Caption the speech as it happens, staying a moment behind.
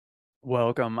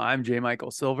Welcome. I'm J. Michael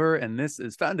Silver, and this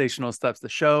is Foundational Steps, the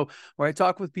show where I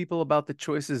talk with people about the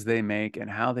choices they make and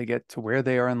how they get to where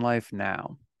they are in life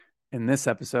now. In this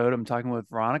episode, I'm talking with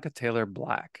Veronica Taylor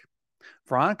Black.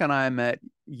 Veronica and I met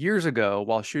years ago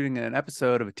while shooting an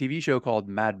episode of a TV show called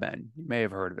Mad Men. You may have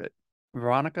heard of it.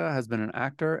 Veronica has been an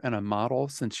actor and a model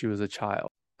since she was a child.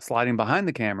 Sliding behind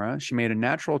the camera, she made a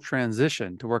natural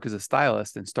transition to work as a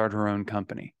stylist and start her own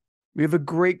company. We have a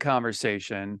great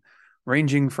conversation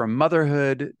ranging from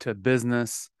motherhood to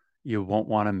business. You won't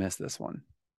want to miss this one.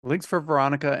 Links for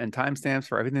Veronica and timestamps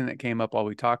for everything that came up while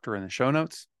we talked are in the show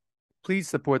notes. Please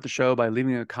support the show by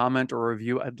leaving a comment or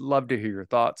review. I'd love to hear your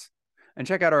thoughts. And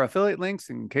check out our affiliate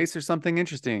links in case there's something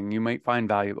interesting you might find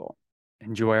valuable.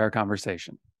 Enjoy our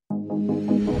conversation.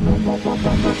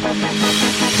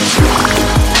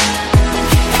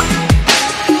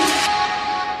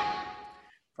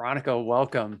 Veronica,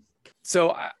 welcome.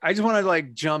 So I just want to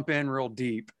jump in real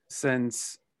deep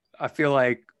since I feel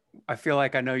like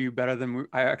I know you better than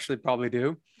I actually probably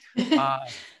do. Uh,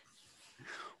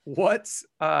 what's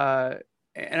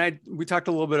we talked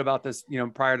a little bit about this,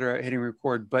 prior to hitting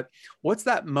record, but what's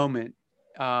that moment?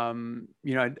 And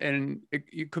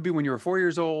it could be when you were 4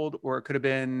 years old, or it could have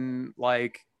been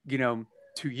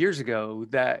 2 years ago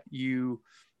that you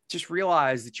just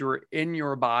realize that you were in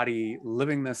your body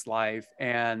living this life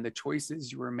and the choices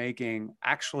you were making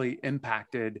actually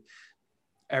impacted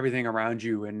everything around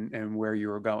you and where you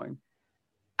were going.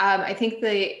 I think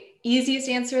the easiest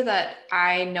answer that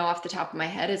I know off the top of my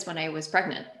head is when I was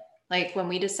pregnant. Like when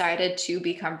we decided to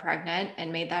become pregnant and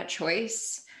made that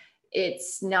choice,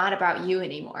 it's not about you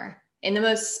anymore in the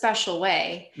most special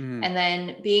way. And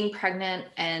then being pregnant,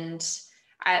 and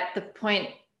at the point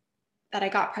that I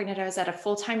got pregnant, I was at a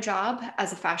full-time job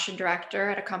as a fashion director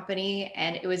at a company.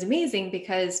 And it was amazing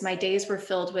because my days were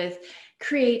filled with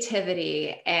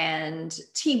creativity and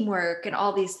teamwork and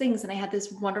all these things. And I had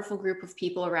this wonderful group of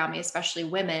people around me, especially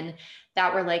women,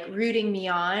 that were like rooting me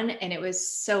on. And it was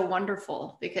so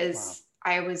wonderful because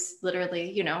I was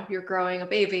literally, you're growing a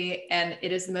baby and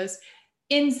it is the most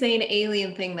insane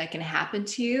alien thing that can happen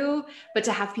to you. But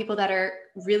to have people that are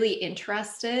really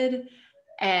interested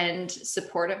and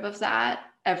supportive of that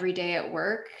every day at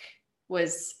work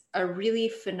was a really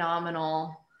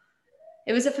phenomenal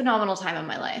time in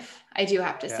my life, I do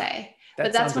have to say.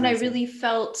 But that's when amazing. I really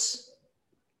felt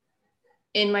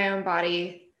in my own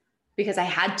body because I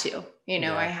had to,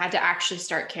 I had to actually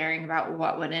start caring about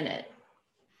what went in it.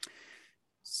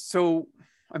 So,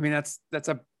 I mean, that's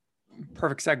a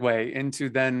perfect segue into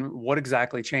then what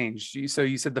exactly changed. So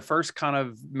you said the first kind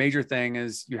of major thing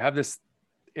is you have this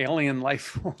alien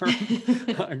life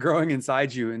form growing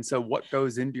inside you. And so what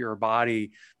goes into your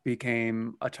body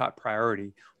became a top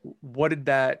priority.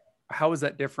 How was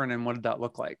that different? And what did that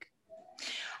look like?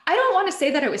 I don't want to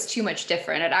say that it was too much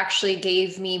different. It actually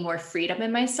gave me more freedom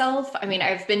in myself. I mean,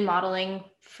 I've been modeling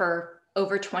for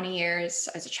over 20 years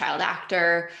as a child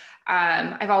actor.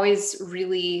 I've always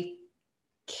really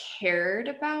cared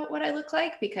about what I look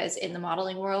like because in the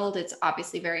modeling world, it's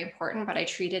obviously very important, but I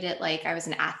treated it like I was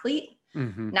an athlete.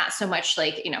 Not so much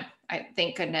like, I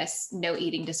thank goodness, no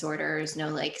eating disorders,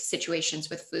 no situations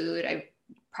with food. I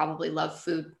probably love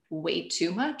food way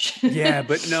too much.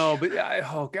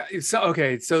 Oh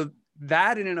God. So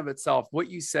that in and of itself, what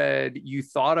you said, you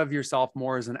thought of yourself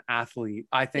more as an athlete,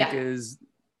 I think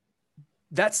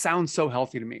that sounds so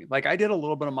healthy to me. Like I did a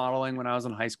little bit of modeling when I was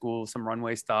in high school, some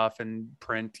runway stuff and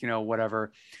print,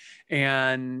 whatever.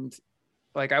 And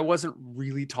I wasn't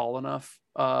really tall enough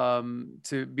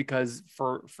because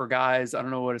for guys, I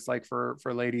don't know what it's like for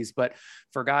ladies, but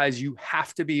for guys, you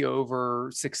have to be over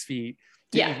 6 feet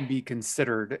to even be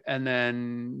considered. And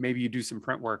then maybe you do some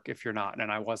print work if you're not,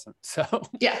 and I wasn't. So,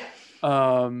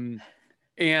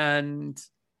 and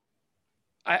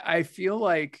I feel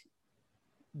like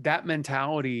that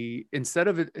mentality, instead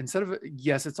of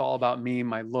yes, it's all about me,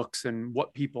 my looks and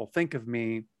what people think of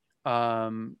me.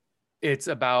 It's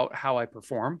about how I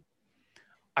perform.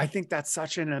 I think that's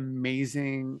such an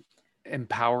amazing,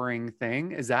 empowering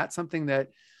thing. Is that something that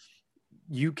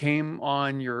you came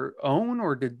on your own,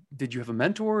 or did you have a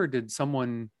mentor, or did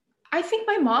someone? I think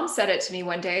my mom said it to me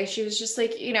one day. She was just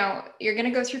like, you're going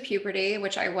to go through puberty,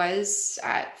 which I was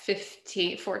at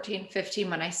 14, 15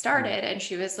 when I started. And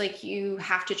she was like, you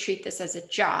have to treat this as a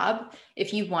job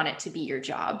if you want it to be your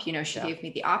job. She gave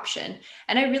me the option,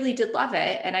 and I really did love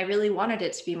it. And I really wanted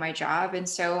it to be my job. And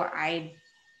so I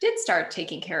did start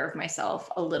taking care of myself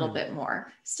a little bit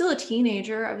more. Still a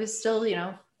teenager. I was still,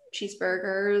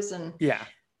 cheeseburgers and beer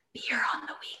on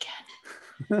the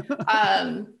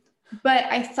weekend. But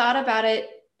I thought about it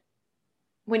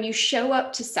when you show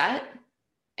up to set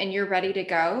and you're ready to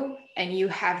go and you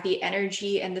have the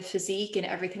energy and the physique and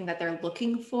everything that they're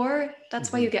looking for,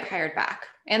 that's why you get hired back.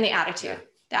 And the attitude. Yeah.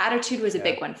 The attitude was a Yeah.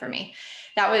 big one for me.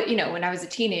 That was, when I was a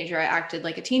teenager, I acted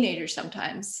like a teenager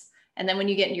sometimes. And then when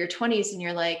you get into your 20s and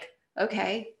you're like,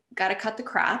 okay, got to cut the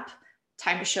crap,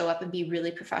 time to show up and be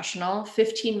really professional.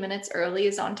 15 minutes early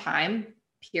is on time,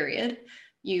 period.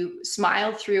 You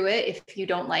smile through it. If you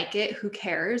don't like it, who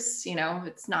cares?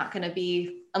 It's not going to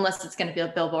be, unless it's going to be a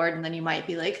billboard, and then you might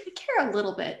be like, I care a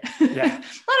little bit. Yeah. A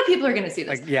lot of people are going to see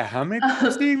this. Like, yeah. How many people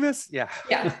are seeing this? Yeah.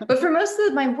 Yeah. But for most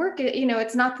of my work,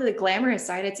 it's not the glamorous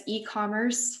side. It's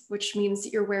e-commerce, which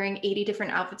means you're wearing 80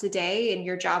 different outfits a day, and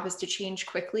your job is to change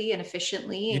quickly and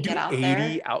efficiently and You get do out 80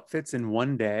 there. outfits in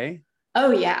one day?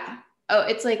 Oh yeah. Oh,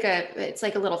 it's like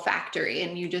a little factory,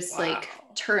 and you just like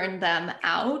turn them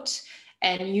out,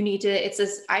 and you need to,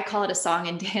 I call it a song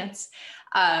and dance,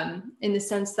 in the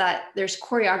sense that there's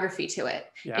choreography to it.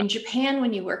 Yeah. In Japan,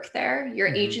 when you work there, your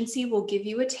agency will give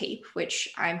you a tape,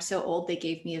 which I'm so old, they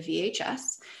gave me a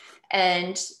VHS.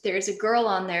 And there's a girl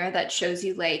on there that shows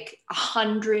you like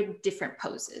 100 different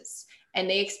poses. And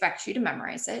they expect you to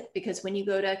memorize it, because when you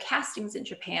go to castings in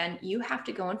Japan, you have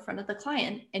to go in front of the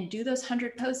client and do those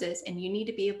 100 poses, and you need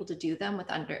to be able to do them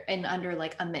under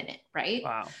like a minute, right?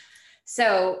 Wow.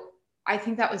 So I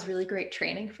think that was really great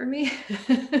training for me.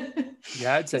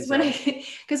 Yeah, I'd say so.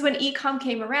 Because when e-com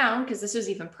came around, because this was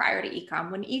even prior to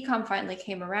e-com, when e-com finally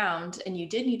came around and you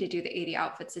did need to do the 80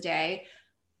 outfits a day,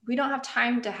 we don't have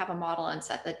time to have a model on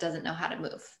set that doesn't know how to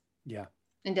move. Yeah.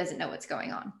 And doesn't know what's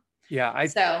going on. Yeah.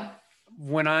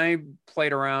 When I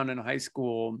played around in high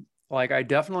school, like I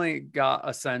definitely got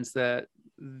a sense that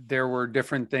there were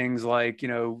different things, like,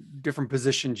 different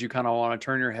positions you kind of want to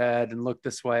turn your head and look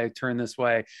this way, turn this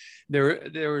way.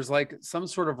 There was like some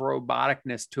sort of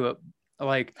roboticness to it.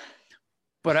 Like,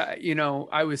 but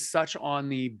I was such on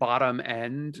the bottom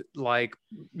end, like,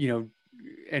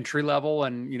 entry level,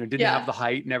 and, didn't have the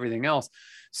height and everything else.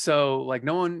 So like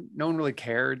no one really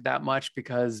cared that much,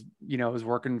 because, I was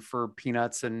working for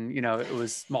peanuts, and, it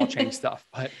was small change stuff.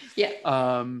 But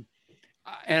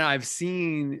and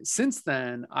since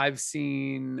then, I've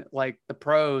seen like the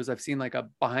pros, I've seen like a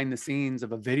behind the scenes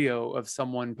of a video of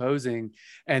someone posing,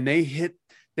 and they hit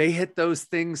those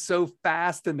things so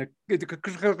fast. And I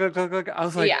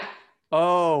was like,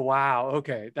 oh, wow.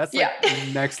 Okay. That's like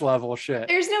next level shit.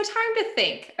 There's no time to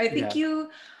think. I think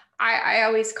I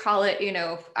always call it,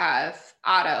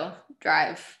 auto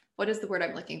drive. What is the word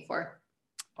I'm looking for?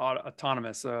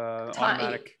 Autonomous,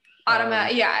 automatic.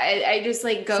 Automatic. Yeah. I just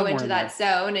like go into that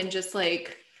zone and just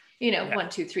like, 1,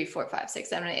 2, 3, 4, 5, 6,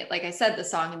 7, 8. Like I said, the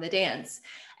song and the dance.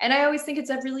 And I always think it's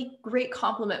a really great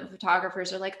compliment when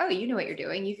photographers are like, oh, you know what you're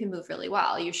doing. You can move really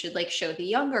well. You should like show the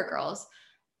younger girls.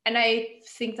 And I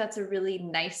think that's a really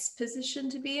nice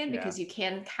position to be in, because you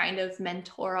can kind of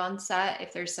mentor on set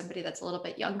if there's somebody that's a little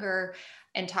bit younger,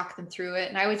 and talk them through it.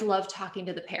 And I always love talking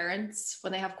to the parents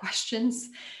when they have questions,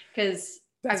 because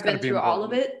I've been through all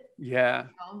of it. Yeah.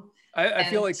 I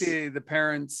feel like the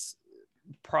parents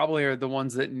probably are the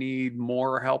ones that need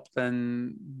more help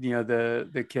than,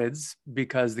 the kids,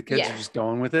 because the kids are just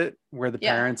going with it, where the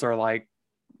parents are like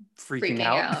freaking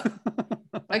out.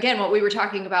 Again, what we were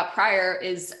talking about prior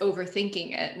is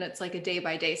overthinking it. And it's like a day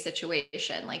by day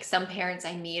situation. Like some parents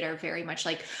I meet are very much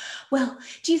like, well,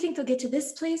 do you think they'll get to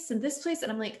this place and this place?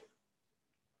 And I'm like,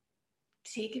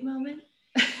 take a moment,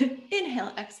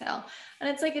 inhale, exhale. And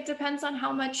it's like, it depends on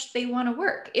how much they want to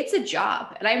work. It's a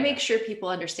job. And I make sure people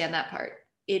understand that part.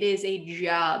 It is a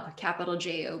job, capital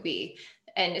J-O-B.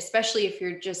 And especially if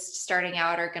you're just starting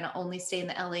out or going to only stay in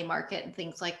the LA market and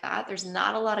things like that, there's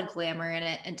not a lot of glamour in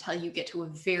it until you get to a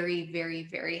very, very,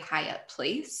 very high up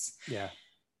place. Yeah.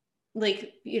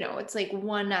 Like, it's like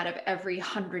 1 out of every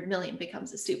 100 million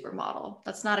becomes a supermodel.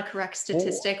 That's not a correct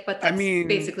statistic, but that's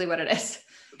basically what it is.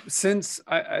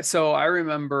 So I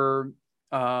remember,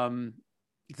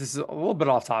 this is a little bit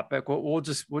off topic. We'll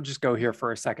just go here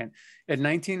for a second. In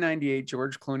 1998,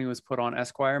 George Clooney was put on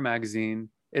Esquire magazine.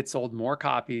 It sold more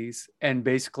copies, and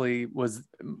basically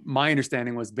my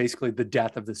understanding was basically the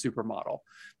death of the supermodel,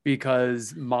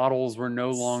 because models were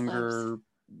no longer,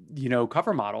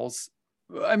 cover models.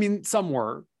 I mean, some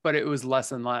were, but it was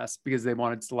less and less because they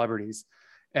wanted celebrities.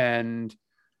 And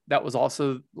that was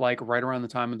also like right around the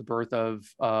time of the birth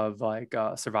of like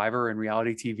Survivor and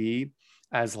reality TV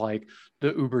as like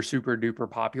the uber super duper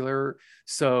popular.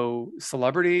 So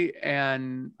celebrity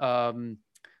and,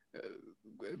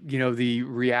 the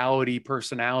reality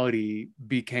personality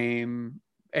became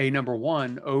a number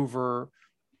one over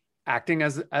acting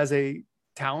as a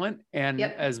talent, and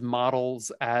as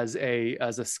models as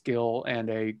a skill and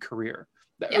a career.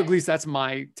 Yeah. At least that's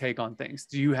my take on things.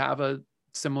 Do you have a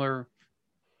similar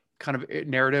kind of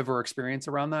narrative or experience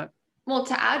around that? Well,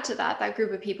 to add to that, that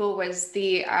group of people was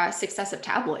the success of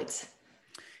tabloids.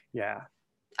 Yeah.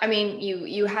 I mean,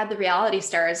 you had the reality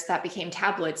stars that became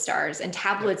tabloid stars, and Yep.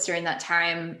 tabloids during that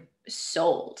time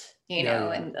sold, Yeah.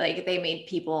 Yeah. and like they made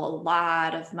people a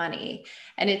lot of money.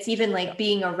 And it's even Yeah. like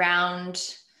being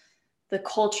around the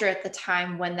culture at the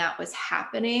time when that was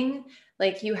happening.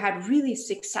 Like you had really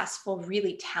successful,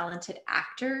 really talented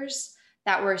actors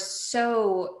that were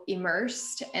so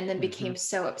immersed and then Mm-hmm. became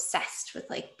so obsessed with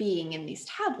like being in these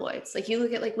tabloids. Like you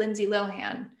look at like Lindsay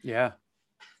Lohan, Yeah.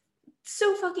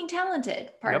 so fucking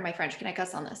talented. Pardon Yep. my French. Can I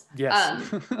cuss on this? Yes.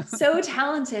 So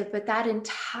talented, but that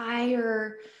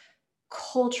entire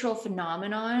cultural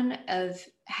phenomenon of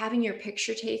having your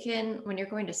picture taken when you're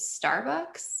going to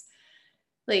Starbucks,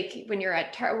 like when you're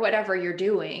at whatever you're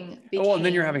doing, Oh, and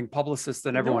then you're became having publicists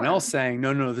and the everyone else norm saying,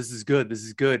 no, no, this is good. This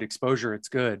is good exposure. It's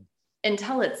good.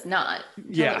 until it's not,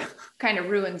 until Yeah. it kind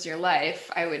of ruins your life.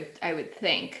 I would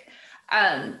think.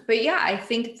 But yeah, I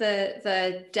think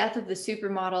the death of the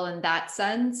supermodel in that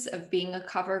sense of being a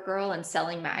cover girl and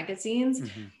selling magazines,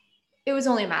 Mm-hmm. it was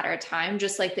only a matter of time,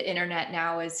 just like the internet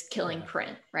now is killing Yeah.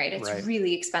 print, right? It's Right.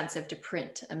 really expensive to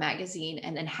print a magazine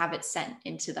and then have it sent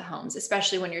into the homes,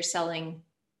 especially when you're selling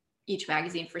each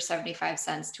magazine for 75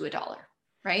 cents to $1,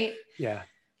 right? Yeah.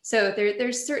 So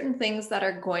there's certain things that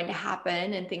are going to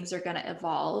happen and things are going to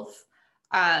evolve.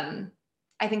 Um,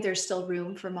 I think there's still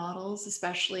room for models,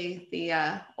 especially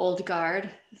the old guard.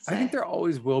 I think there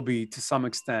always will be to some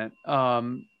extent. At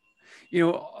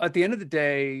the end of the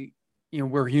day,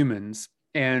 we're humans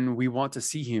and we want to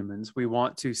see humans. We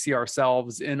want to see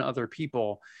ourselves in other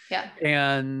people. Yeah.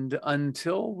 And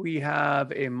until we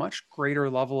have a much greater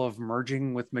level of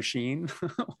merging with machine,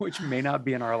 which may not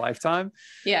be in our lifetime,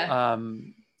 Yeah.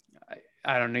 um,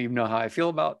 I don't even know how I feel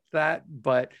about that,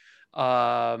 but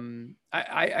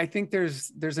I think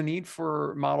there's a need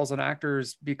for models and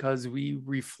actors because we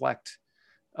reflect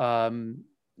um,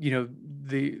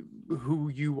 the who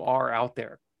you are out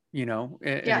there, in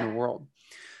Yeah. the world.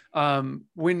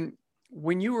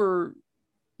 When you were,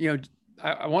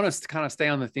 I want us to kind of stay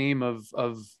on the theme of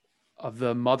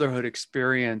the motherhood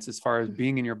experience as far as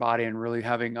being in your body and really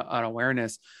having an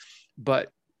awareness.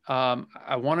 But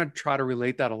I want to try to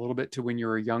relate that a little bit to when you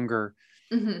were younger.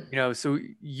 Mm-hmm. So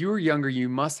you were younger, you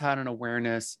must have had an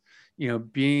awareness,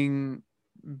 being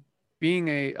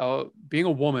a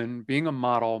woman, being a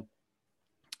model,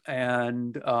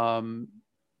 and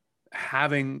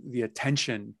having the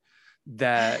attention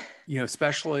that,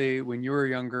 especially when you were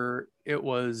younger, it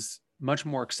was much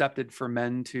more accepted for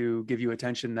men to give you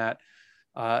attention that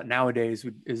nowadays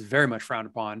is very much frowned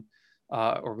upon,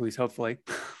 or at least hopefully.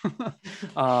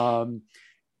 um,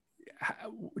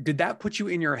 did that put you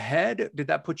in your head? Did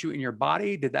that put you in your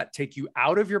body? Did that take you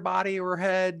out of your body or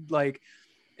head? Like,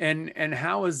 and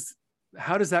how does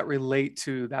that relate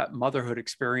to that motherhood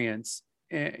experience?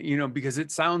 Because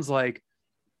it sounds like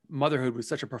motherhood was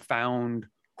such a profound.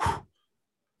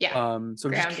 Yeah. So I'm just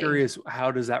Grounding. curious,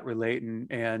 how does that relate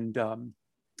and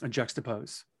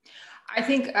juxtapose? I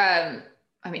think,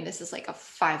 I mean, this is like a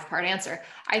 5-part answer.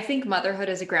 I think motherhood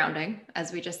is a grounding,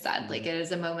 as we just said. Like Mm-hmm. it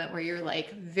is a moment where you're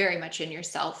like very much in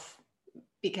yourself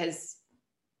because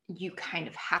you kind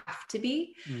of have to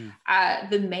be. Mm.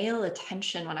 The male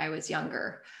attention when I was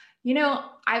younger,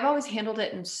 I've always handled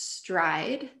it in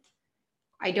stride.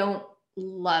 I don't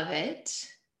love it.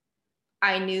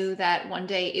 I knew that one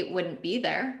day it wouldn't be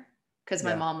there because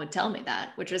my Yeah. mom would tell me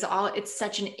that, which was all, it's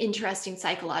such an interesting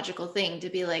psychological thing to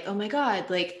be like, oh my God,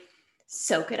 like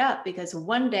soak it up because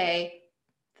one day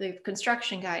the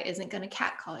construction guy isn't going to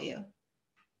catcall you.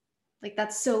 Like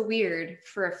that's so weird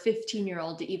for a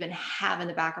 15-year-old to even have in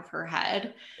the back of her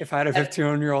head. If I had a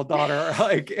 15-year-old daughter,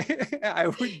 like I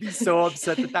would be so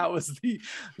upset that was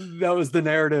the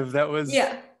narrative that was.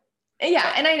 Yeah.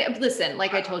 Yeah. And I listen,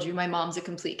 like I told you, my mom's a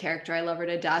complete character. I love her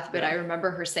to death, but I Yeah.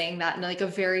 remember her saying that in like a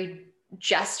very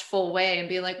jestful way and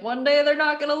being like, one day they're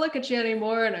not going to look at you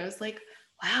anymore. And I was like,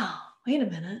 wow, wait a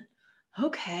minute.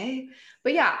 Okay.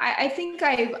 But yeah, I think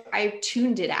I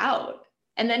tuned it out.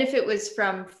 And then if it was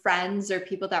from friends or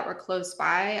people that were close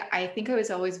by, I think I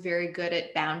was always very good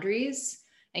at boundaries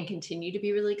and continue to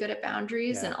be really good at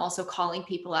boundaries and Yeah. also calling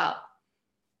people out,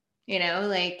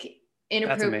 like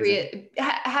That's amazing.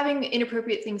 having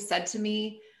inappropriate things said to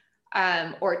me,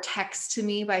 or text to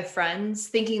me by friends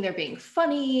thinking they're being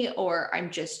funny or I'm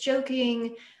just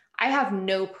joking. I have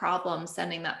no problem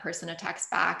sending that person a text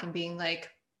back and being like,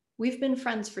 we've been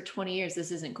friends for 20 years.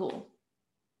 This isn't cool.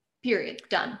 Period.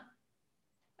 Done.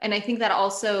 And I think that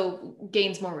also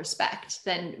gains more respect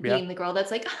than Yeah. being the girl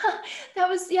that's like, ah, yeah,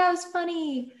 it was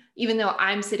funny. Even though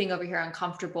I'm sitting over here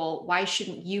uncomfortable, why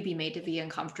shouldn't you be made to be Yeah.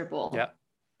 uncomfortable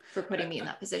for putting me in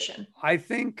that position? I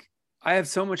think I have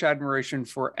so much admiration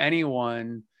for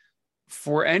anyone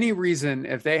for any reason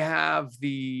if they have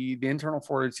the internal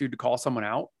fortitude to call someone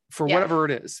out for Yeah. whatever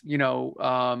it is.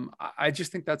 I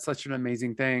just think that's such an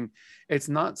amazing thing. It's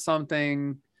not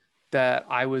something that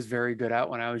I was very good at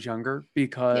when I was younger Yeah.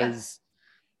 because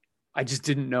I just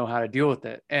didn't know how to deal with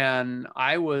it. And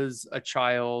I was a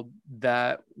child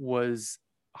that was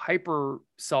hyper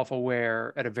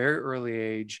self-aware at a very early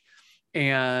age.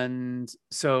 And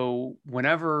so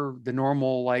whenever the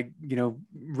normal, like,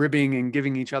 ribbing and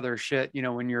giving each other shit,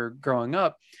 when you're growing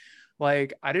up,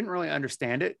 like, I didn't really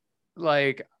understand it.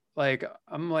 Like,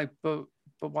 I'm like, but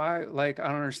why? Like, I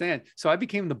don't understand. So I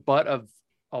became the butt of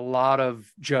a lot of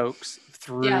jokes Yeah.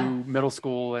 through middle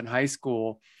school and high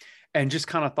school, and just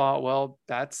kind of thought, well,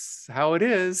 that's how it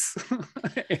is.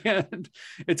 And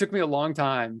it took me a long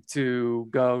time to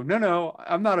go, no,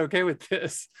 I'm not okay with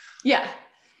this. Yeah.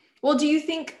 Well, do you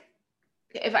think,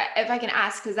 if I can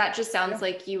ask, because that just sounds Yeah.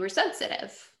 like you were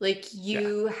sensitive, like Yeah.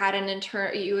 you had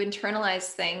you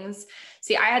internalized things.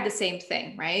 See, I had the same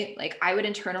thing, right? Like I would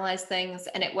internalize things,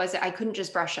 and I couldn't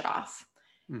just brush it off.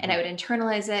 And I Mm-hmm. would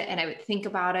internalize it, and I would think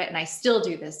about it, and I still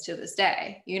do this to this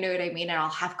day. You know what I mean? And I'll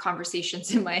have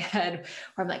conversations in my head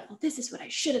where I'm like, well, this is what I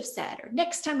should have said, or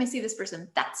next time I see this person,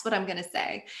 that's what I'm going to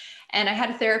say. And I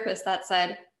had a therapist that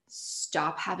said,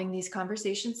 stop having these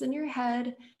conversations in your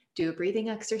head. Do a breathing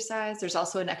exercise. There's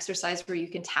also an exercise where you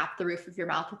can tap the roof of your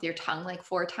mouth with your tongue like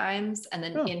 4 times, and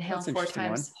then Oh, inhale that's an four interesting one.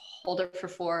 times, hold it for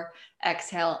 4,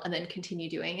 exhale, and then continue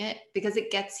doing it, because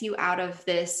it gets you out of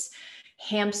this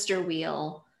hamster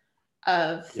wheel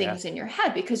of Yeah. things in your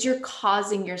head, because you're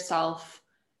causing yourself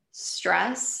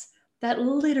stress that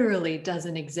literally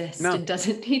doesn't exist No. and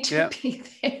doesn't need to Yeah. be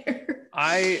there.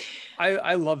 I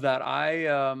I love that.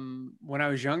 When I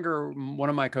was younger, one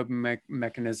of my coping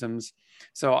mechanisms,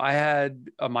 so I had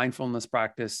a mindfulness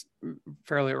practice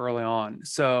fairly early on.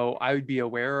 So I would be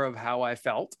aware of how I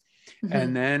felt, and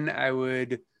Mm-hmm. then I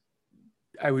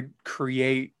would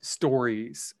create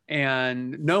stories,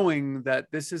 and knowing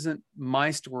that this isn't my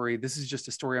story, this is just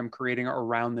a story I'm creating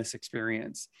around this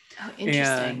experience. Oh,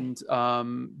 interesting.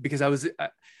 And because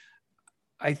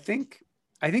I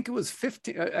think it was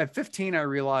 15. At 15, I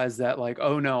realized that, like,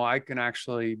 oh no, I can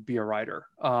actually be a writer.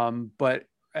 But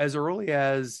as early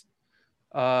as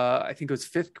I think it was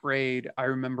fifth grade, I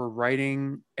remember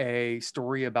writing a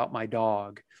story about my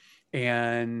dog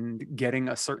and getting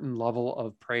a certain level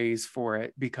of praise for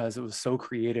it because it was so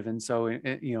creative and so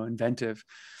inventive.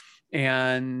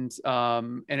 And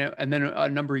then a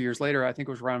number of years later, I think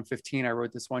it was around 15, I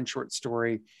wrote this one short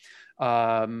story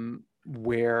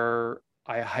where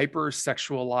I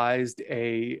hypersexualized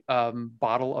a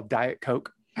bottle of Diet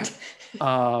Coke,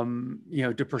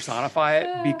 to personify it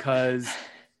because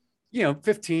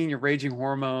 15, you're raging Oh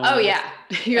hormones. yeah,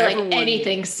 you're like Everyone,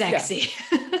 anything yeah. sexy.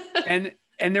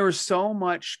 And there was so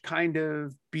much kind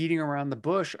of beating around the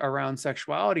bush around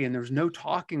sexuality, and there's no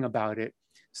talking about it.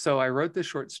 So I wrote this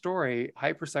short story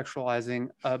hypersexualizing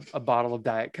a bottle of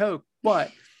Diet Coke,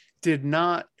 but did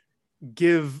not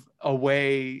give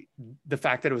away the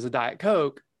fact that it was a Diet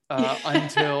Coke or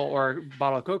a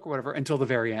bottle of Coke or whatever, until the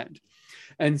very end.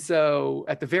 And so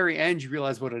at the very end, you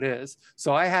realize what it is.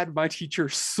 So I had my teacher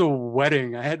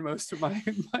sweating. I had most of my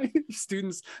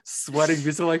students sweating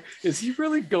because they're like, is he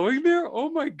really going there? Oh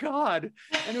my God.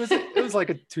 And it was like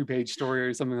a 2-page story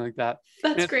or something like that.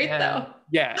 And That's at the great end, though.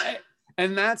 yeah.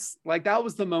 And that's like, that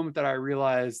was the moment that I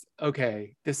realized,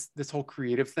 okay, this whole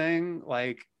creative thing,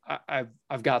 like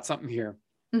I've got something here.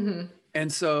 Mm-hmm.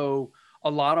 And so a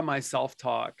lot of my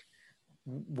self-talk,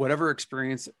 whatever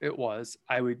experience it was,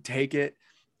 I would take it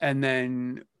and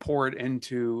then pour it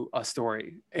into a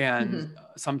story. And Mm-hmm.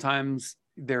 sometimes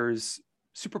there's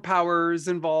superpowers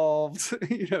involved,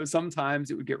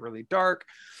 sometimes it would get really dark,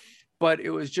 but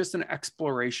it was just an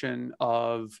exploration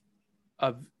of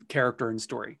character and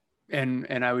story.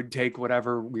 And I would take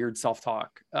whatever weird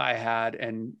self-talk I had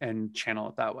and channel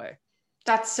it that way.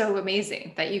 That's so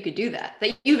amazing that you could do that, that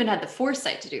you even had the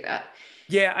foresight to do that.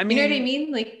 Yeah, I You know what I mean,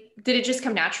 mean? Like, did it just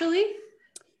come naturally?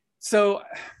 so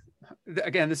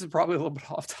again, this is probably a little bit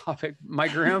off topic. My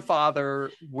grandfather,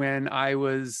 when I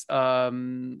was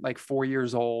like 4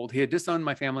 years old, he had disowned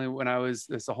my family when I was,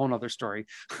 it's a whole nother story.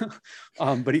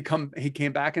 But he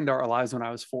came back into our lives when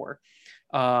I was 4.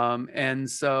 And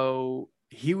so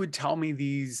he would tell me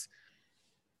these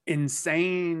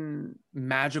insane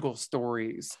magical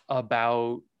stories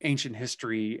about ancient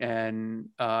history and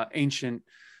ancient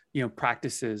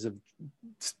practices of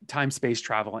time space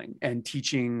traveling and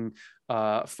teaching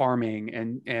farming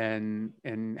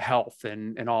and health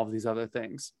and all of these other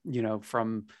things,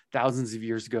 from thousands of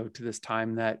years ago to this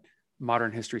time that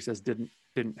modern history says didn't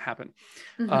happen.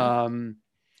 Mm-hmm.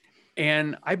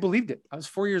 And I believed it. I was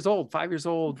 4 years old, 5 years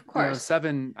old, Of course.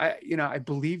 7. I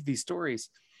believed these stories.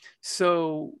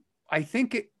 So I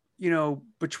think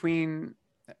between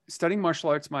studying martial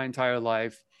arts my entire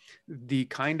life, the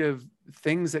kind of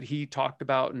things that he talked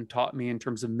about and taught me in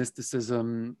terms of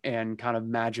mysticism and kind of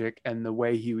magic and the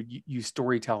way he would use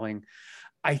storytelling,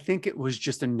 I think it was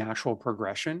just a natural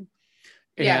progression.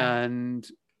 Yeah. And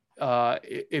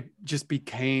it just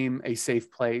became a safe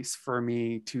place for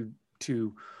me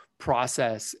to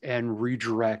process and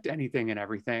redirect anything and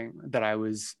everything that I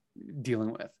was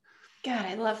dealing with. God,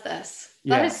 I love this.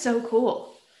 That is Yeah. so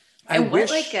cool. I And what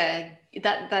like wish.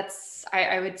 that's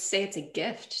I would say it's a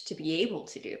gift to be able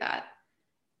to do that.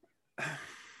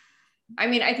 I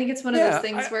mean, I think it's one of those Yeah.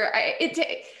 things where I mean It's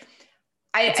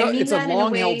a that in a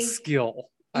long held way. skill,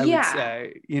 I would Yeah.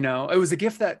 say. It was a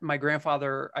gift that my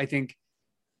grandfather, I think,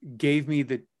 gave me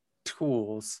the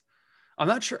tools. I'm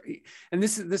not sure. And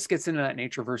this gets into that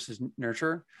nature versus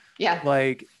nurture. Yeah.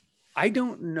 Like, I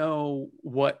don't know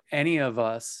what any of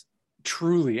us,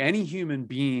 truly, any human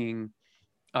being,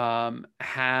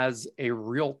 has a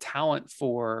real talent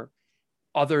for,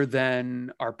 other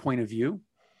than our point of view.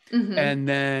 Mm-hmm. And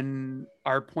then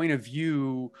our point of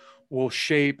view will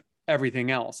shape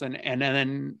everything else. And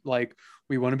then, like,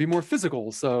 we want to be more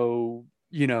physical. So,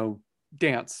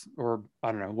 dance, or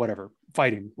I don't know, whatever,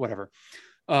 fighting, whatever.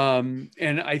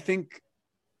 And I think,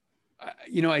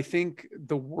 I think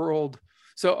the world.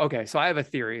 So, okay. So I have a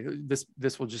theory.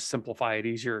 This will just simplify it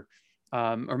easier.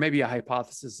 Or maybe a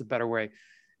hypothesis is a better way,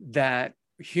 that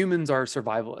humans are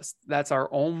survivalists. That's our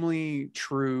only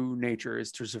true nature,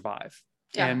 is to survive.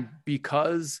 Yeah. And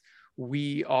because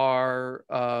we are,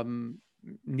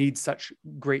 need such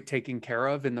great taking care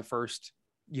of in the first,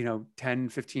 10,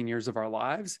 15 years of our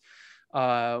lives,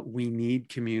 we need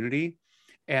community.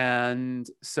 And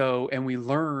we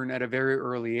learn at a very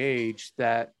early age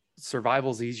that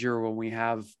survival is easier when we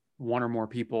have one or more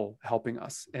people helping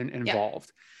us and Yeah.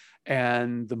 involved.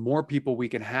 And the more people we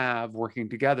can have working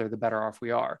together, the better off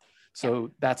we are. Yeah.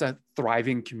 So that's a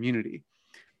thriving community.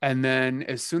 And then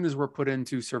as soon as we're put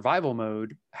into survival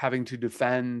mode, having to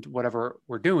defend whatever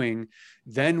we're doing,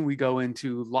 then we go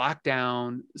into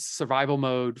lockdown, survival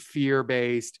mode, fear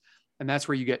based. And that's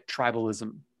where you get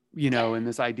tribalism, Yeah. and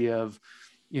this idea of,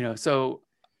 so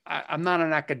I'm not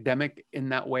an academic in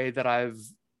that way, that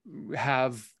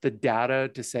have the data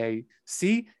to say,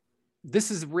 see,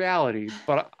 this is reality.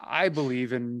 But I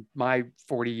believe, in my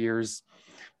 40 years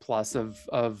plus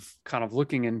of kind of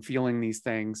looking and feeling these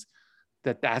things,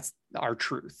 that's our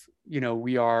truth.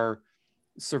 We are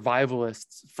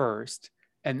survivalists first,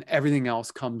 and everything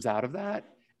else comes out of that.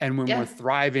 And when we're Yeah.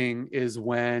 thriving is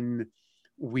when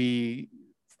we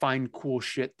find cool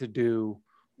shit to do,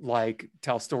 like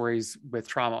tell stories with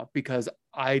trauma, because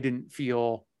I didn't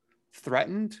feel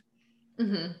threatened,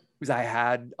 Mm-hmm. because I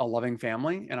had a loving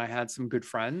family and I had some good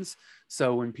friends.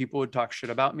 So when people would talk shit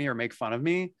about me or make fun of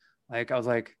me, like, I was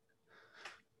like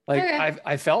Okay.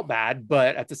 I felt bad,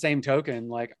 but at the same token,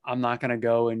 like, I'm not going to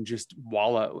go and just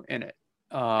wallow in it.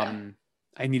 Yeah.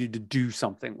 I needed to do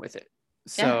something with it.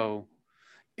 Yeah. So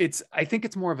I think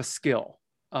it's more of a skill.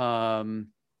 And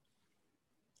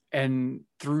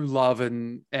through love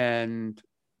and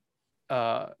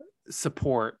uh,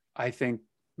 support, I think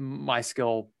my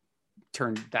skill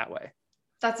turned that way.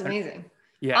 That's amazing.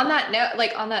 Yeah. On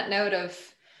that note of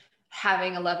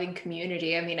having a loving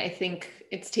community, I mean, I think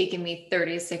it's taken me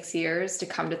 36 years to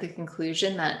come to the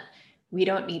conclusion that we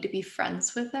don't need to be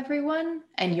friends with everyone,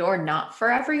 and you're not for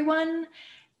everyone.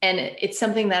 And it's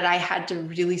something that I had to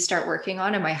really start working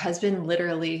on. And my husband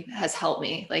literally has helped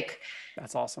me. Like,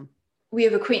 That's awesome. we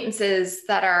have acquaintances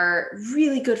that are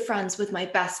really good friends with my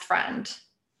best friend.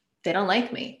 They don't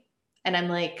like me. And I'm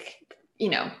like,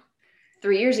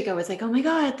 3 years ago, it's like, oh my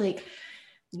God, like,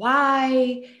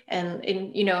 why? And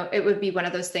it would be one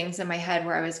of those things in my head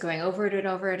where I was going over it and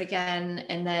over it again.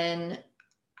 And then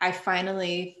I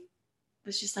finally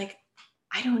was just like,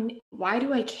 why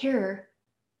do I care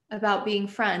about being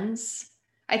friends?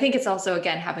 I think it's also,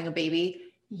 again, having a baby.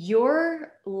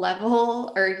 Your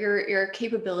level or your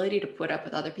capability to put up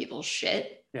with other people's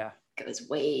shit Yeah. goes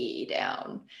way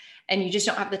down, and you just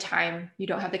don't have the time, you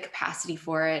don't have the capacity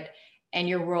for it, and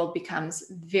your world becomes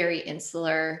very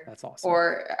insular. That's awesome.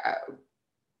 Or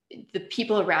the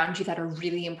people around you that are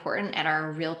really important and are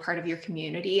a real part of your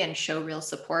community and show real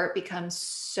support becomes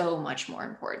so much more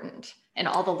important, and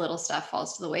all the little stuff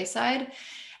falls to the wayside.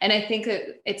 And I think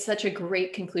that it's such a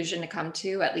great conclusion to come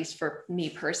to, at least for me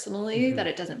personally, Mm-hmm. that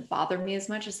it doesn't bother me as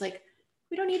much. As like,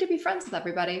 we don't need to be friends with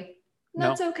everybody. And No,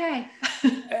 that's okay.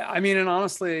 I mean, and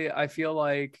honestly, I feel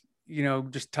like,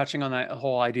 just touching on that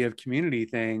whole idea of community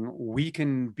thing, we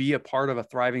can be a part of a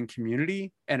thriving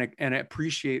community and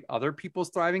appreciate other people's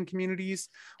thriving communities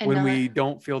And when not, we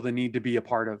don't feel the need to be a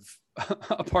part of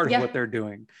a part of yeah, what they're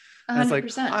doing. And it's like,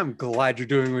 100%. I'm glad you're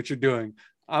doing what you're doing.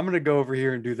 I'm going to go over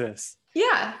here and do this.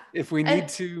 Yeah. If we And need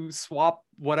to swap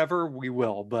whatever, we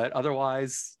will, but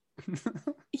otherwise.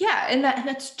 yeah. And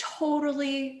that's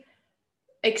totally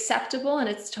acceptable and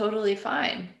it's totally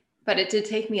fine. But it did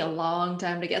take me a long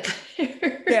time to get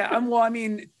Yeah, there. well, I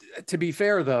mean, to be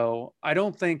fair though, I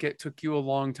don't think it took you a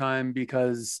long time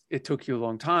because it took you a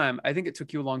long time. I think it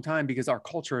took you a long time because our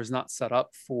culture is not set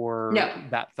up for No,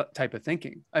 that type of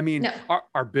thinking. I mean, no.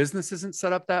 our business isn't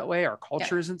set up that way. Our Yeah.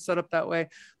 culture isn't set up that way.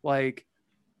 Like,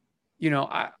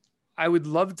 I would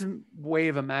love to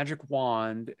wave a magic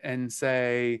wand and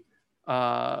say,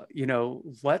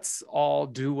 let's all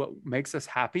do what makes us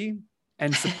happy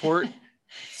and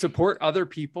support other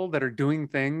people that are doing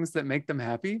things that make them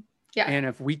happy. Yeah. And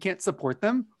if we can't support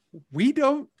them, we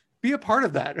don't be a part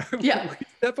of that. Yeah. We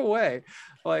step away.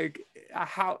 Like,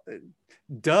 how,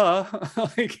 duh.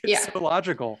 Like, it's Yeah. so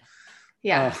logical.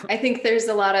 Yeah. I think there's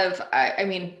a lot of, I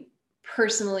mean,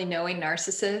 personally knowing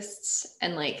narcissists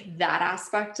and like that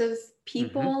aspect of Mhm.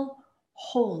 people,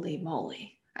 holy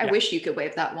moly. I Yeah. wish you could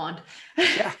wave that wand.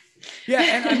 Yeah. Yeah.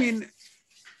 And I mean,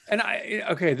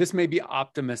 okay, this may be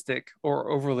optimistic or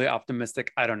overly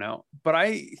optimistic. I don't know. But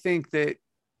I think that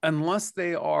unless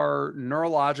they are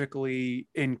neurologically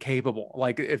incapable,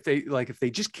 if they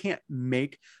just can't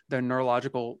make the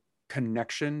neurological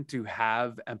connection to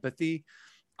have empathy,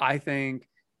 I think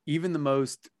even the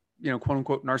most, quote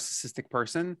unquote, narcissistic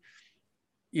person,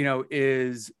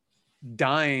 is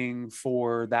dying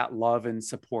for that love and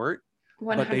support,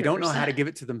 but they don't know how to 100%. give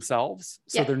it to themselves.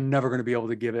 So Yeah. they're never going to be able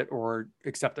to give it or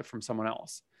accept it from someone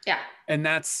else. Yeah. And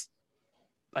that's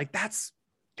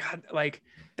God, like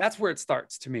that's where it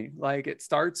starts to me. Like it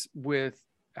starts with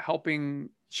helping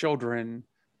children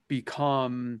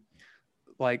become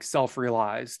like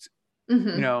self-realized,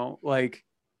 Mm-hmm. like,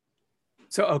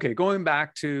 so, okay, going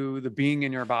back to the being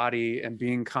in your body and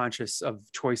being conscious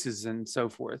of choices and so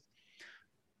forth.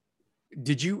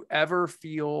 Did you ever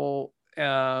feel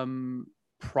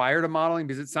prior to modeling,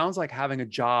 because it sounds like having a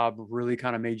job really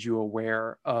kind of made you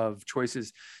aware of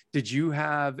choices, did you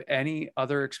have any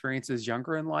other experiences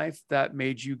younger in life that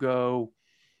made you go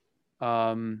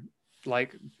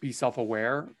like be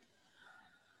self-aware?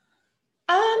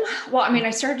 Well, I mean,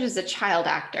 I started as a child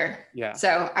actor, Yeah.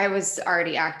 so I was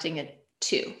already acting at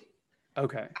 2.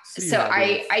 Okay, so you So had to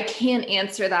have. I can't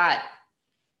answer that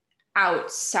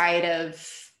outside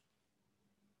of,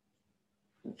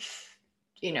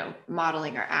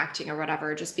 modeling or acting or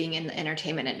whatever, just being in the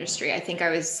entertainment industry. I think I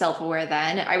was self-aware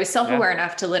then. I was Yeah. self-aware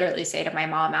enough to literally say to my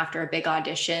mom after a big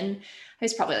audition, I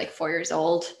was probably like 4 years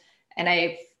old, and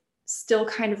I still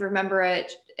kind of remember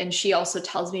it. And she also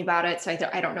tells me about it. So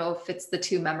I don't know if it's the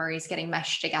two memories getting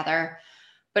meshed together,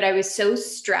 but I was so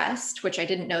stressed, which I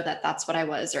didn't know that that's what I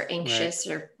was, or Right. anxious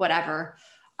or whatever.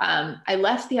 I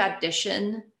left the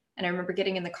audition and I remember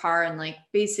getting in the car and like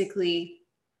basically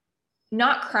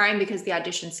not crying because the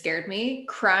audition scared me,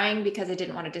 crying because I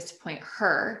didn't want to disappoint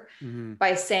her Mm-hmm.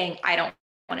 by saying, I don't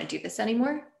want to do this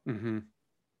anymore. Mm-hmm.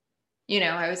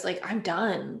 I was like, I'm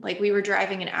done. Like we were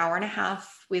driving an hour and a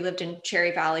half. We lived in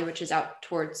Cherry Valley, which is out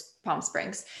towards Palm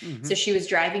Springs. Mm-hmm. So she was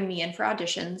driving me in for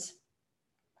auditions.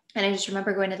 And I just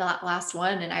remember going to that last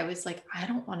one and I was like, I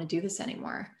don't want to do this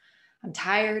anymore. I'm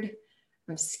tired.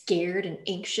 I'm scared and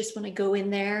anxious when I go in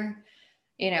there,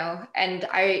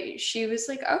 and she was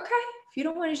like, okay, if you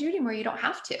don't want to do it anymore, you don't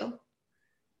have to.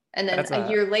 And then That's a a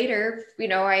year later,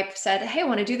 I said, hey, I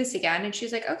want to do this again. And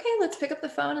she's like, okay, let's pick up the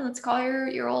phone and let's call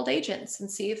your old agents and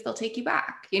see if they'll take you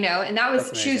back, and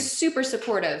that's she was amazing. super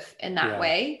supportive in that Yeah.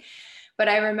 way. But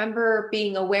I remember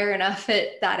being aware enough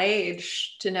at that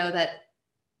age to know that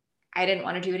I didn't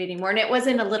want to do it anymore. And it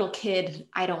wasn't a little kid,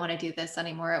 I don't want to do this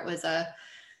anymore. It was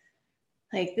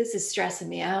like, this is stressing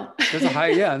me out. There's a high,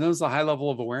 yeah, and there's a high level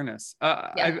of awareness.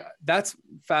 Yeah. That's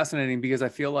fascinating because I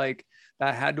feel like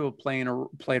that had to have played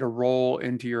a role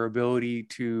into your ability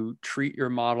to treat your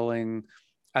modeling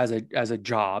as a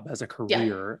job, as a Yeah.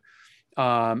 career.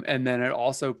 And then it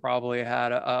also probably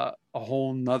had a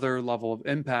whole nother level of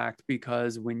impact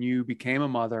because when you became a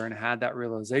mother and had that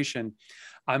realization,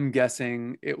 I'm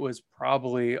guessing it was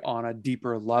probably on a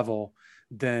deeper level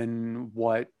than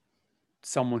what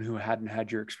someone who hadn't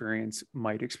had your experience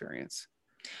might experience.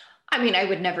 I mean, I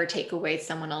would never take away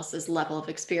someone else's level of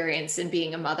experience in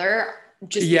being a mother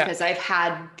just Yeah. because I've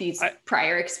had these I,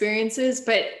 prior experiences,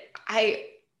 but I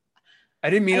I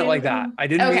didn't mean I it like don't that.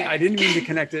 know. Okay. I didn't mean to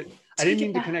connect it. I didn't Take it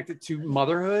mean to back. connect it to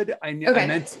motherhood. I Okay.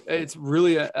 meant it's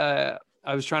really I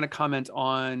was trying to comment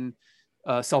on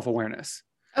self-awareness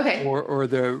Okay. or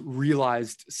the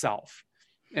realized self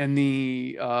and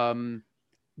the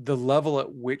level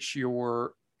at which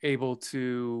you're able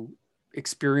to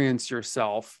experience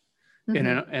yourself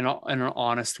Mm-hmm. in an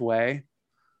honest way.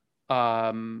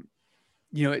 Um,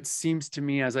 it seems to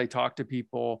me as I talk to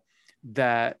people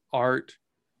that art,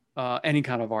 any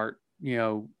kind of art,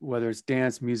 whether it's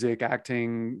dance, music,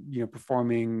 acting,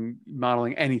 performing,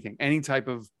 modeling, anything, any type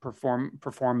of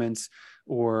performance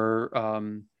or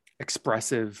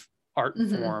expressive art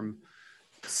Mm-hmm. form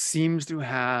seems to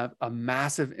have a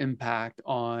massive impact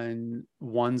on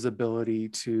one's ability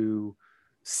to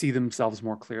see themselves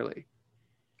more clearly.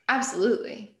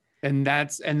 Absolutely. And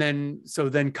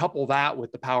then couple that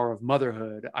with the power of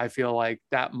motherhood. I feel like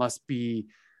that must be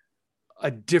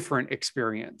a different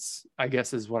experience, I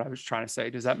guess is what I was trying to say.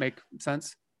 Does that make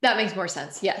sense? That makes more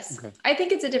sense. Yes. Okay. I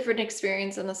think it's a different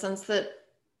experience in the sense that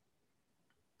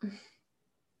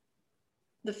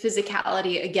the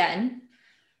physicality, again,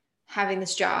 having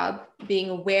this job, being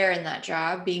aware in that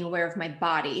job, being aware of my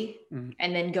body, Mm-hmm.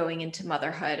 and then going into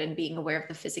motherhood and being aware of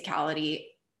the physicality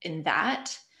in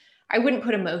that. I wouldn't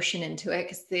put emotion into it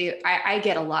because I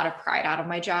get a lot of pride out of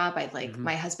my job. I like Mm-hmm.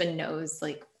 my husband knows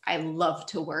like I love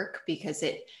to work because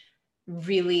it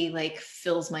really like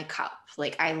fills my cup.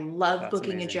 Like I love That's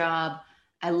booking a amazing. job.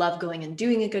 I love going and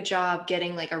doing a good job,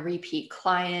 getting like a repeat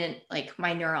client. Like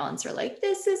my neurons are like,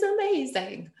 this is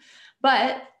amazing.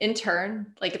 But in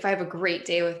turn, like if I have a great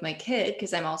day with my kid,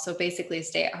 because I'm also basically a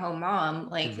stay-at-home mom,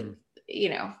 like, Mm-hmm.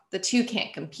 the two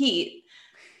can't compete,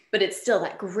 but it's still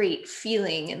that great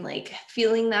feeling and like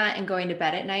feeling that and going to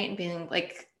bed at night and being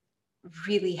like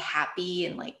really happy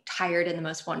and like tired in the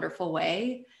most wonderful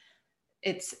way.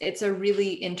 It's a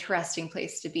really interesting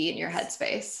place to be in your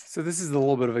headspace. So this is a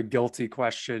little bit of a guilty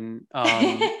question.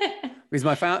 Because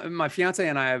my fiance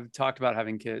and I have talked about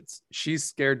having kids. She's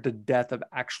scared to death of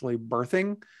actually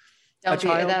birthing a Don't be,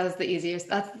 child. that was the easiest.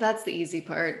 That's the easy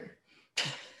part.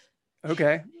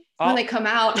 Okay. When they I'll, come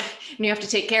out and you have to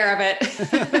take care of it.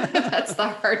 That's the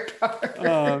hard part.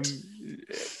 um,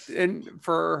 and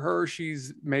for her,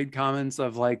 she's made comments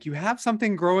of like, you have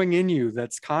something growing in you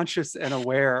that's conscious and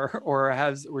aware, or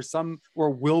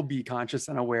will be conscious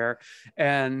and aware.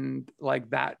 And like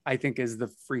that, I think is the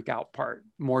freak out part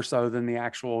more so than the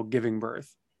actual giving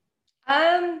birth.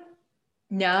 Um,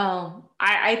 no,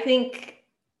 I think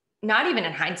not even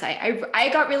in hindsight. I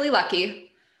got really lucky.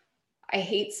 I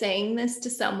hate saying this to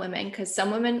some women because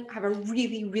some women have a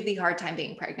really, really hard time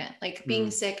being pregnant, like being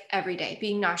Mm, sick every day,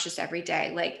 being nauseous every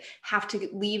day, like have to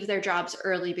leave their jobs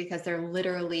early because they're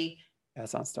literally that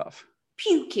sounds tough.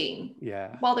 puking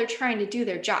Yeah. while they're trying to do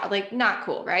their job. Like, not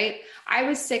cool, right? I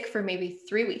was sick for maybe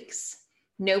 3 weeks.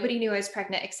 Nobody knew I was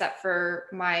pregnant except for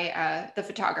the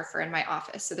photographer in my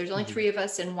office. So there's only Mm-hmm. 3 of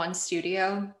us in one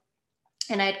studio.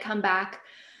 And I'd come back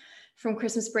from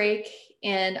Christmas break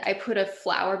and I put a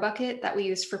flower bucket that we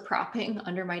used for propping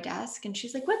under my desk. And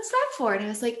she's like, what's that for? And I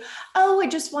was like, oh, I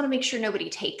just want to make sure nobody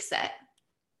takes it.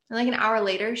 And like an hour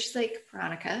later, she's like,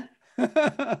 Veronica. And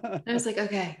I was like,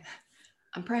 okay,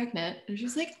 I'm pregnant. And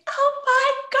she's like, oh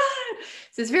my God.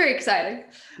 So it's very exciting.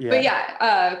 But Yeah.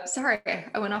 yeah, sorry,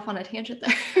 I went off on a tangent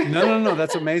No, there. no, no,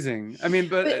 that's amazing. I mean,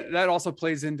 But but that also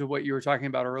plays into what you were talking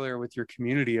about earlier with your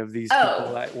community of these people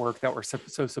oh, at work that were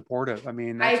so supportive. I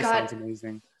mean, that I just got sounds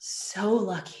amazing. so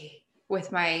lucky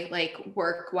with my like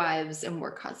work wives and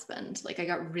work husband. Like I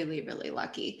got really, really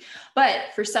lucky.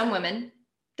 But for some women,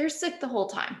 they're sick the whole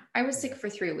time. I was Yeah. sick for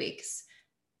 3 weeks.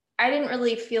 I didn't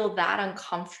really feel that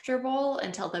uncomfortable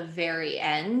until the very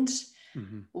end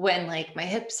Mm-hmm. when like my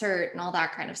hips hurt and all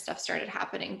that kind of stuff started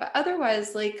happening. But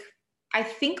otherwise, like I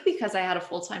think because I had a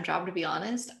full-time job, to be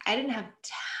honest, I didn't have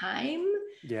time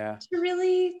Yeah. to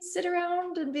really sit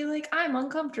around and be like, I'm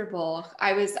uncomfortable.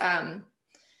 I was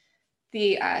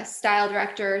the style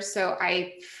director, so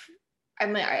I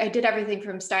did everything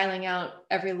from styling out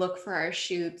every look for our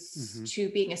shoots Mm-hmm. to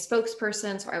being a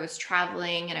spokesperson. So I was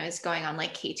traveling and I was going on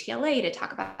like KTLA to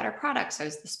talk about our products. I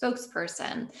was the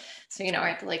spokesperson. So, I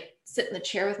had to like sit in the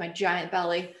chair with my giant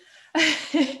belly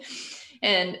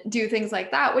and do things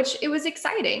like that, which it was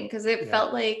exciting because it Yeah.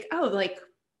 felt like, oh, like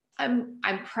I'm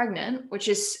pregnant, which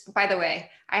is, by the way,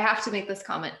 I have to make this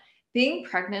comment. Being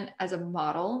pregnant as a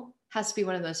model has to be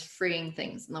one of the most freeing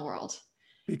things in the world.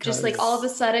 Just like all of a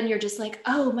Because sudden you're just like,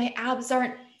 oh, my abs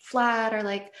aren't flat, or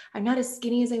like I'm not as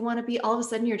skinny as I want to be. All of a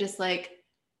sudden you're just like,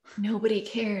 nobody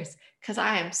cares because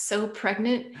I am so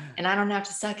pregnant and I don't have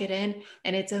to suck it in.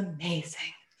 And it's amazing.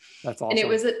 That's And it awesome.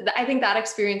 was, I think that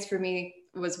experience for me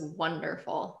was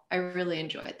wonderful. I really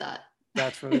enjoyed that.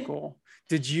 That's really cool.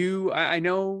 Did you, I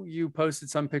know you posted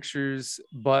some pictures,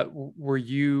 but were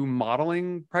you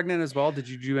modeling pregnant as well? Did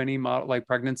you do any model like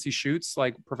pregnancy shoots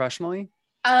like professionally?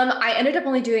 I ended up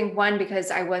only doing one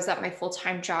because I was at my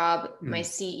full-time job. My Mm,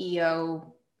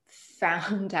 CEO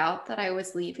found out that I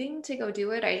was leaving to go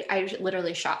do it. I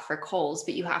literally shot for Kohl's,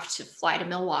 but you have to fly to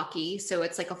Milwaukee. So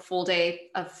it's like a full day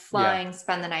of yeah. flying,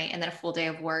 spend the night, and then a full day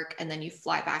of work. And then you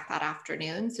fly back that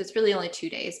afternoon. So it's really only 2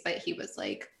 days, but he was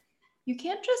like, you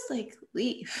can't just like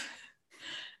leave.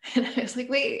 And I was like,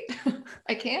 wait,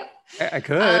 I can't. I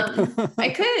could. I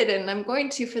could, and I'm going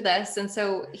to for this. And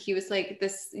so he was like,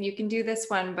 this, you can do this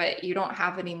one, but you don't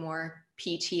have any more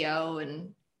PTO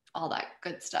and all that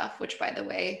good stuff, which by the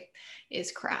way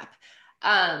is crap.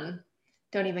 Um,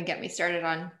 don't even get me started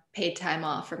on paid time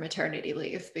off for maternity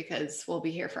leave because we'll be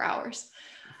here for hours.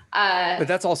 But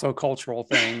that's also a cultural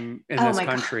thing in Oh this my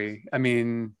God. country. I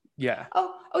mean, yeah.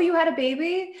 Oh, you had a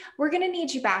baby? We're going to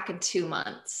need you back in 2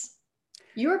 months.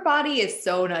 Your body is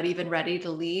so not even ready to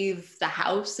leave the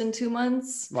house in 2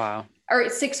 months, Wow. or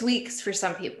 6 weeks for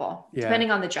some people, Yeah.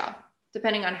 depending on the job,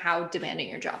 depending on how demanding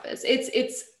your job is.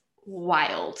 It's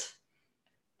wild.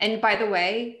 And by the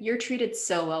way, you're treated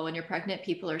so well when you're pregnant.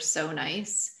 People are so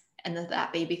nice. And then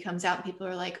that baby comes out and people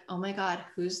are like, oh my God,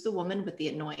 who's the woman with the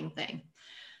annoying thing?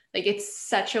 Like it's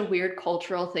such a weird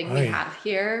cultural thing we Oy. have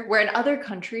here, where in other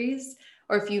countries,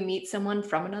 or if you meet someone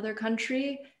from another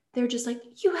country, they're just like,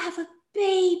 you have a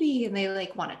baby. And they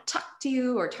like want to talk to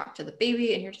you or talk to the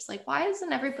baby. And you're just like, why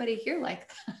isn't everybody here like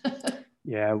that?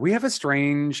 Yeah, we have a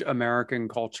strange American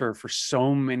culture for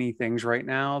so many things right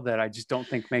now that I just don't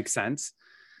think make sense.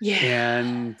 Yeah.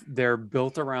 And they're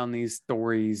built around these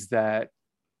stories that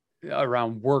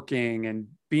around working and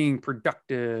being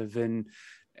productive. And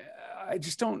I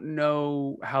just don't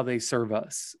know how they serve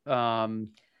us. I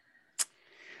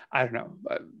don't know.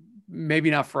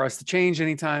 Maybe not for us to change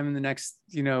anytime in the next,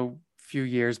 few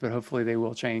years, but hopefully they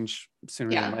will change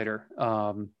sooner than Yeah. later.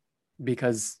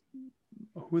 Because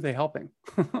who are they helping?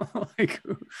 like,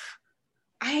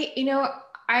 I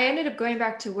ended up going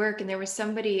back to work and there was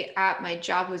somebody at my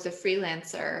job who was a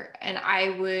freelancer and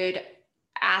I would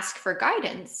ask for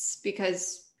guidance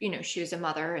because, she was a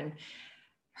mother and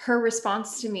her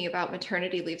response to me about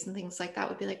maternity leaves and things like that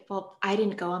would be like, well, I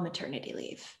didn't go on maternity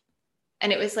leave.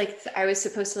 And it was like, I was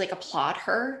supposed to like applaud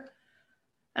her.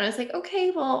 And I was like, okay,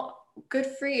 well, good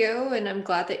for you. And I'm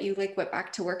glad that you like went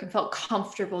back to work and felt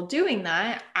comfortable doing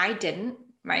that. I didn't.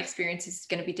 My experience is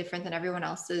going to be different than everyone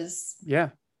else's. yeah,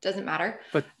 Doesn't matter.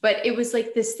 but But it was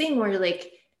like this thing where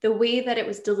like the way that it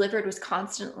was delivered was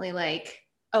constantly like,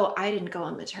 oh, I didn't go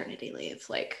on maternity leave.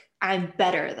 Like I'm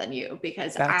better than you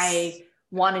because that's I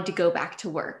wanted to go back to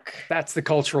work. that's the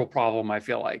cultural problem, I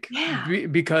feel like. Yeah.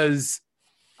 Because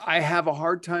I have a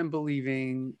hard time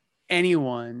believing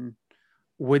anyone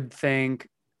would think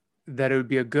that it would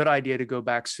be a good idea to go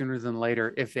back sooner than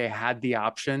later if they had the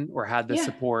option or had the Yeah.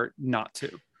 support not to.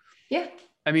 Yeah.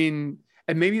 I mean,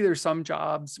 and maybe there's some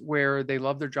jobs where they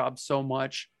love their job so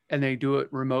much and they do it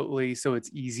remotely, so it's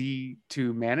easy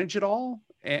to manage it all,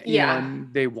 and, Yeah.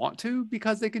 and they want to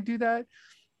because they can do that.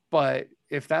 But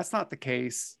if that's not the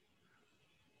case,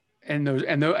 and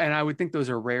I would think those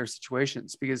are rare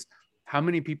situations because how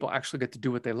many people actually get to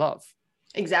do what they love?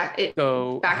 Exactly.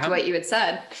 So Back to what you had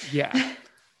said. yeah,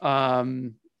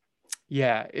 um,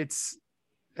 yeah, it's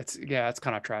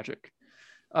kind of tragic.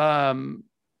 Um,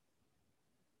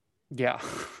 yeah,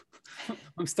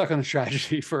 I'm stuck on the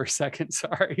tragedy for a second.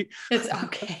 Sorry. It's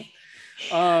okay.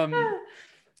 um,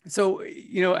 so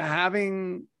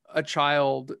having a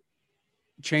child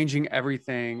changing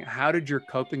everything. How did your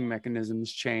coping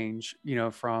mechanisms change?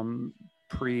 From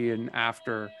pre and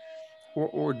after,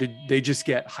 or did they just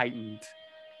get heightened?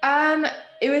 Um,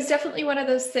 it was definitely one of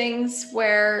those things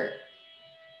where,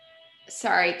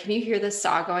 sorry, can you hear the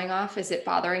saw going off? Is it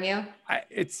bothering you?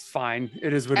 It's fine.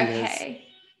 It is what it is. Okay,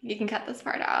 you can cut this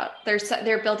part out.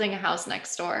 They're building a house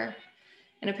next door,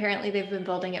 and apparently they've been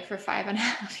building it for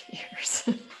 5.5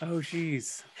 years. Oh,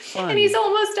 geez. And Fun. he's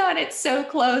almost done. It's so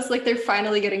close. Like they're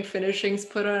finally getting finishings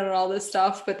put on and all this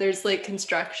stuff, but there's like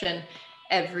construction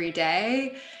every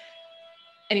day.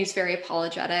 And he's very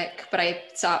apologetic, but I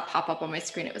saw it pop up on my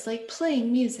screen. It was like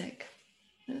playing music.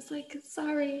 I was like,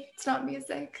 sorry, it's not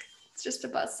music. It's just a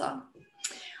buzz saw. All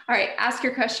right, ask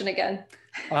your question again.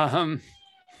 Um,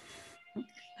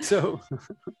 so,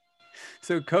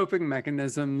 so coping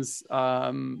mechanisms,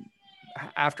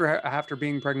 after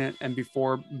being pregnant and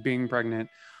before being pregnant,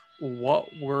 what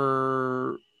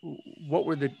were what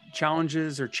were the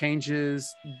challenges or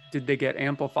changes? Did they get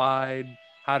amplified?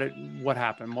 What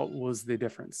happened? What was the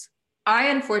difference? I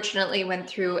unfortunately went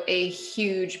through a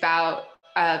huge bout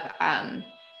of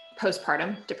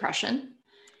postpartum depression.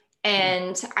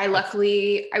 And I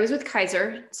was with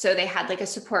Kaiser. So they had like a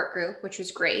support group, which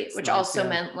was great, That's which nice. also Yeah.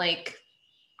 meant like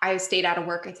I stayed out of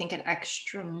work, I think an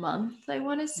extra month, I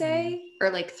want to say, or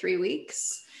like 3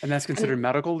 weeks. And that's considered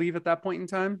medical leave at that point in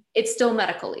time? It's still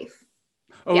medical leave.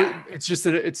 Oh, Yeah,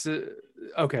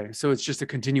 okay. So it's just a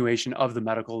continuation of the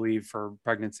medical leave for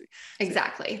pregnancy.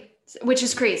 exactly. Which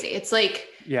is crazy. It's like,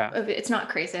 Yeah. it's not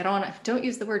crazy. Don't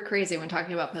use the word crazy when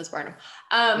talking about postpartum.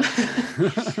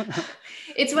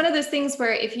 It's one of those things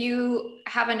where if you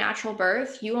have a natural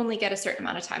birth, you only get a certain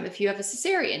amount of time. If you have a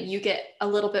cesarean, you get a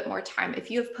little bit more time. If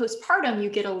you have postpartum, you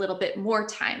get a little bit more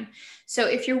time. So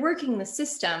if you're working the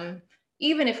system,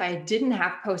 even if I didn't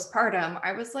have postpartum,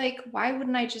 I was like, why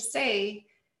wouldn't I just say,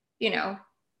 Yeah.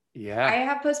 I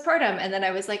have postpartum. And then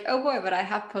I was like, oh boy, but I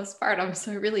have postpartum.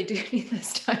 So I really do need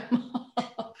this time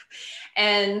off.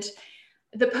 And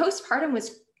the postpartum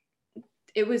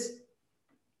it was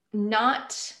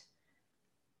not,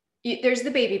 there's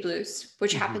the baby blues,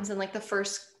 which happens in like the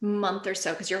first month or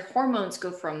so, because your hormones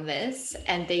go from this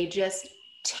and they just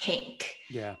tank.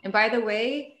 Yeah. And by the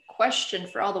way, question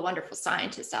for all the wonderful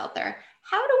scientists out there,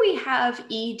 how do we have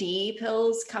ED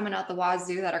pills coming out the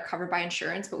wazoo that are covered by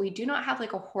insurance, but we do not have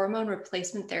like a hormone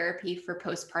replacement therapy for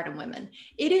postpartum women?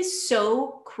 It is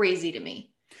so crazy to me.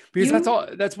 Because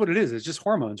that's what it is. It's just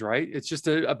hormones, right? It's just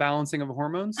a balancing of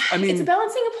hormones. I mean, it's a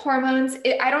balancing of hormones.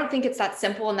 I don't think it's that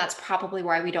simple. And that's probably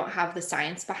why we don't have the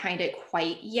science behind it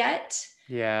quite yet.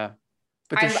 Yeah.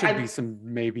 But there should be some,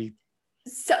 maybe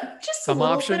just some a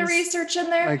little options. bit of research in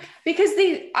there, because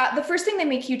the first thing they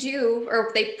make you do,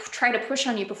 or they try to push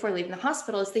on you before leaving the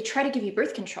hospital, is they try to give you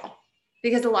birth control,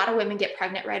 because a lot of women get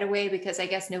pregnant right away because I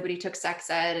guess nobody took sex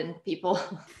ed and people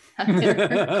have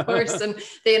intercourse and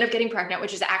they end up getting pregnant,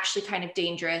 which is actually kind of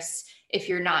dangerous if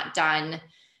you're not done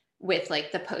with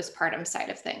like the postpartum side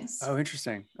of things. Oh,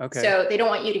 interesting. Okay. So they don't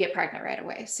want you to get pregnant right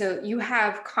away. So you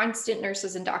have constant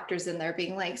nurses and doctors in there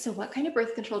being like, so what kind of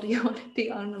birth control do you want to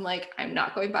be on? And I'm like, I'm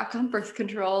not going back on birth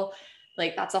control.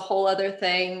 Like that's a whole other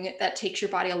thing that takes your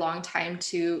body a long time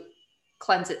to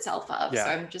cleanse itself of. Yeah.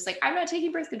 So I'm just like, I'm not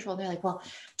taking birth control. And they're like, well,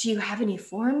 do you have any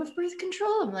form of birth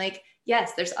control? I'm like,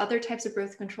 yes, there's other types of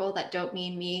birth control that don't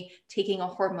mean me taking a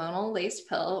hormonal laced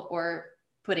pill or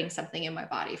putting something in my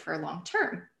body for long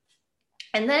term.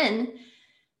 And then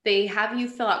they have you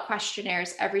fill out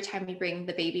questionnaires every time you bring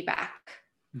the baby back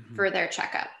for their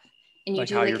checkup. And you like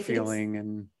do how like you're feeling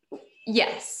and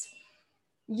yes.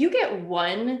 You get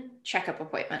one checkup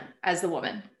appointment as the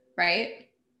woman, right?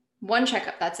 One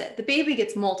checkup, that's it. The baby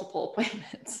gets multiple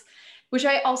appointments, which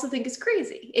I also think is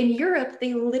crazy. In Europe,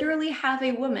 they literally have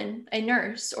a woman, a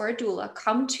nurse or a doula,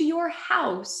 come to your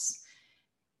house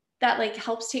that like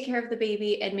helps take care of the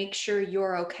baby and make sure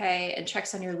you're okay and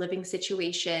checks on your living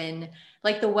situation.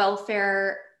 Like the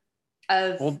welfare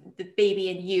of the baby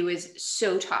and you is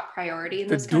so top priority in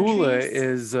those countries. The doula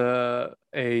is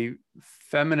a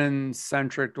feminine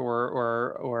centric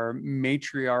or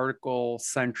matriarchal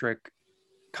centric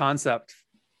concept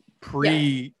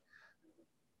pre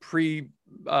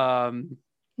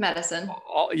medicine.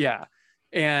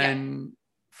 And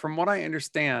from what I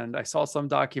understand, I saw some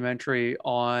documentary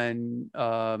on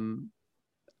I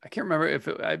can't remember if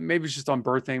maybe it's just on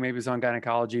birthing, maybe it's on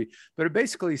gynecology, but it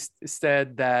basically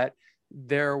said that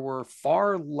there were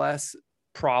far less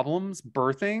problems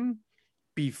birthing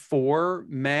before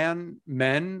men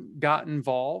got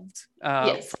involved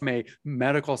from a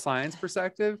medical science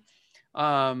perspective,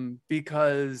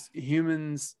 because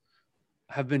humans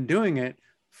have been doing it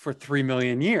for 3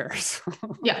 million years.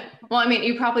 Yeah. Well, I mean,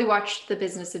 you probably watched The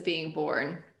Business of Being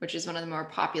Born, which is one of the more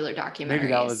popular documentaries. Maybe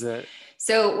that was it.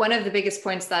 So one of the biggest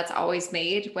points that's always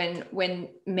made when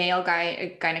male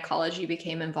gynecology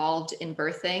became involved in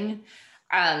birthing,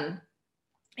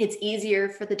 it's easier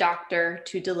for the doctor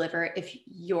to deliver if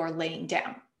you're laying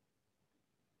down.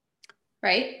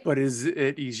 Right? But is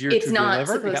it easier it's to not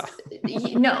deliver?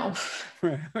 Supposed no.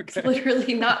 Right, okay. It's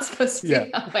literally not supposed to be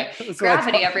that way.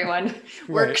 Gravity, everyone,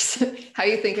 works how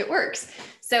you think it works.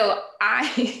 So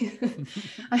I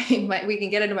mean, we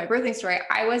can get into my birthing story.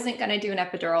 I wasn't going to do an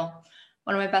epidural.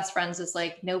 One of my best friends was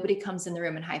like, nobody comes in the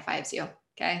room and high fives you.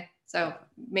 Okay. So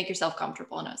make yourself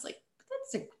comfortable. And I was like,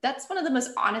 that's one of the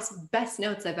most honest, best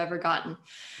notes I've ever gotten.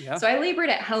 Yeah. So I labored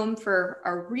at home for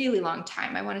a really long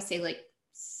time. I want to say like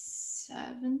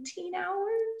 17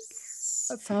 hours.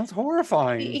 That sounds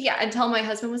horrifying. Yeah. Until my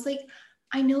husband was like,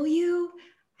 I know you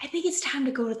I think it's time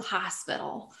to go to the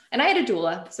hospital. And I had a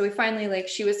doula. So we finally like,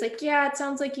 she was like, yeah, it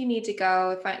sounds like you need to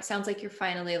go. It sounds like you're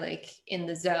finally like in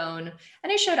the zone.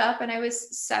 And I showed up and I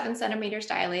was 7 centimeters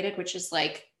dilated, which is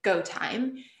like go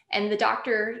time. And the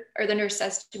doctor or the nurse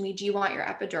says to me, do you want your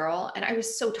epidural? And I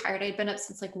was so tired. I'd been up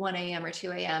since like 1 a.m. or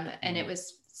 2 a.m. and it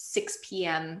was 6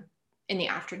 p.m. in the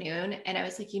afternoon. And I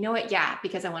was like, you know what? Yeah,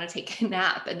 because I want to take a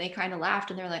nap. And they kind of laughed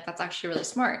and they're like, that's actually really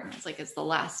smart. And I was like, it's the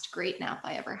last great nap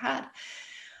I ever had.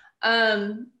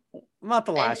 Not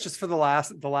the last, just for the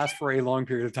last for a long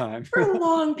period of time. For a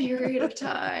long period of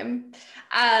time.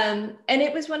 And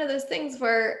it was one of those things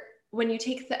where when you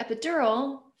take the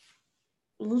epidural,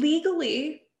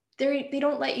 legally, they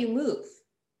don't let you move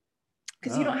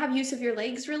because you don't have use of your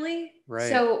legs really. Right.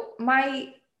 So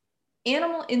my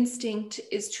animal instinct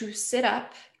is to sit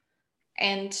up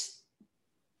and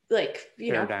like,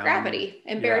 gravity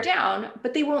and bear down,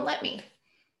 but they won't let me.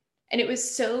 And it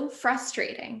was so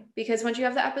frustrating because once you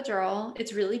have the epidural,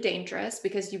 it's really dangerous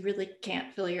because you really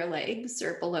can't feel your legs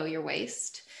or below your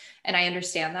waist. And I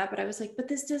understand that, but I was like, but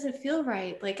this doesn't feel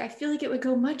right. Like, I feel like it would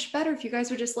go much better if you guys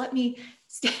would just let me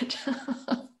stand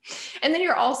up. And then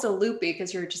you're also loopy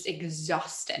because you're just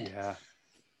exhausted. Yeah.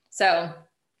 So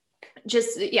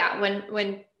just, yeah,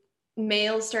 when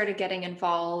males started getting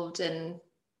involved and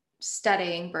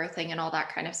studying birthing and all that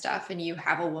kind of stuff, and you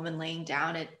have a woman laying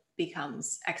down, it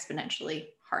becomes exponentially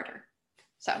harder.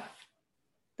 So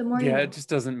the more it just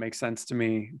doesn't make sense to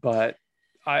me, but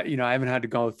I haven't had to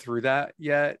go through that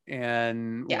yet.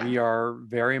 And we are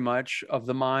very much of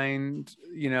the mind,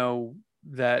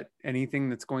 that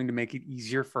anything that's going to make it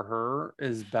easier for her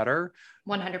is better.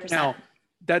 100%. Now,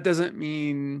 that doesn't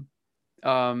mean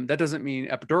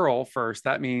epidural first.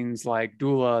 That means like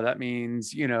doula. That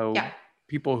means,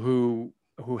 people who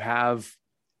have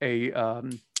a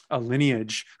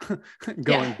lineage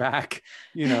going back,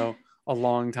 a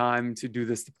long time to do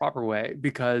this the proper way,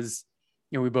 because,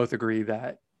 we both agree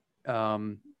that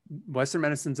Western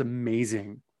medicine's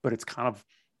amazing, but it's kind of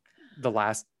the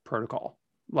last protocol.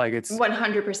 Like it's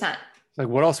 100%. Like,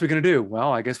 what else are we going to do?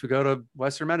 Well, I guess we go to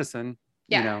Western medicine,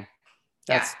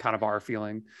 that's kind of our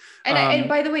feeling. And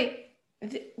by the way,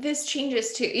 this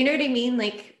changes too. You know what I mean?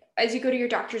 Like as you go to your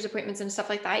doctor's appointments and stuff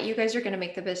like that, you guys are going to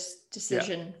make the best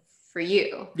decision for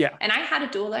you. Yeah. And I had a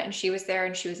doula and she was there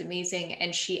and she was amazing.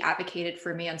 And she advocated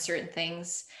for me on certain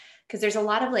things because there's a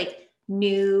lot of like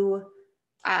new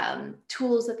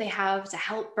tools that they have to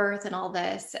help birth and all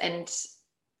this. And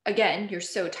again, you're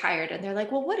so tired and they're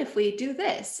like, well, what if we do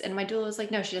this? And my doula was like,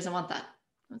 no, she doesn't want that.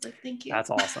 I was like, thank you. That's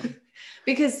awesome.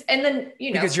 Because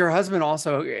your husband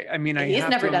also, I mean, he's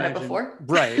never done it before.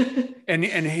 Right. And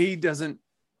he doesn't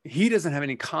have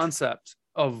any concept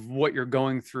of what you're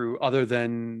going through other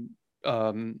than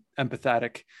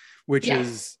empathetic, which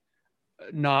is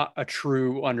not a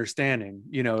true understanding.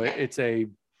 It's a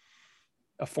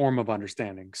form of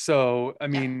understanding. So, I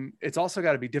mean, it's also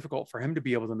got to be difficult for him to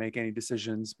be able to make any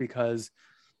decisions because,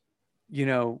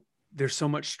 there's so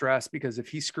much stress, because if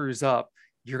he screws up,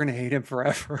 you're going to hate him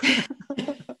forever.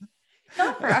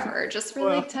 Not forever, just for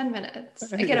like 10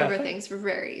 minutes. I get over things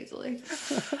very easily.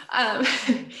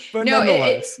 But no,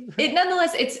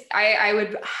 nonetheless, I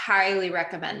would highly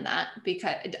recommend that,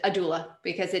 because a doula,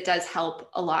 because it does help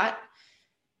a lot.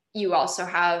 You also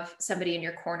have somebody in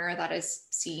your corner that has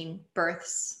seen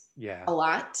births a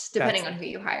lot, depending on who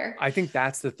you hire. I think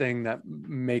that's the thing that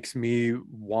makes me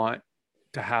want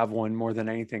to have one more than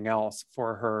anything else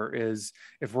for her, is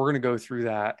if we're going to go through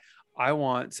that, I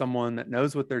want someone that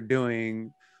knows what they're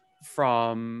doing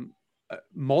from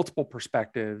multiple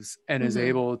perspectives and is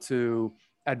able to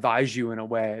advise you in a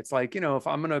way. It's like, if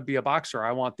I'm going to be a boxer,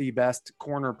 I want the best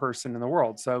corner person in the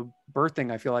world. So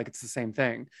birthing, I feel like it's the same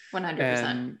thing. 100%.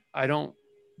 And I don't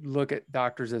look at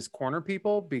doctors as corner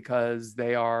people, because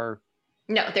they are.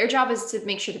 No, their job is to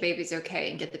make sure the baby's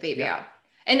okay and get the baby out.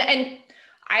 And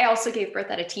I also gave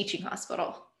birth at a teaching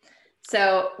hospital.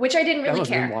 So, which I didn't really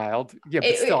care. Been wild. Yeah,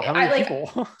 but still, how many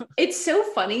people? It's so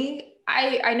funny.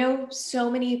 I know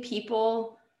so many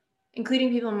people,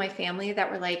 including people in my family, that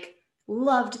were like,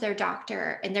 loved their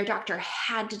doctor and their doctor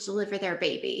had to deliver their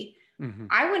baby.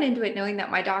 I went into it knowing that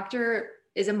my doctor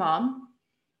is a mom.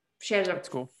 She has a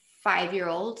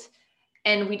 5-year-old,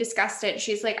 and we discussed it.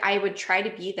 She's like, I would try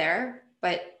to be there,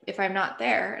 but if I'm not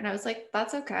there, and I was like,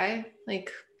 that's okay.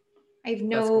 Like, I have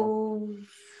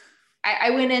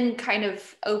I went in kind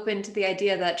of open to the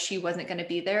idea that she wasn't going to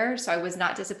be there. So I was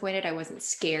not disappointed. I wasn't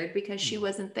scared because she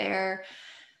wasn't there.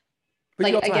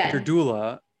 But you also had your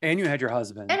doula and you had your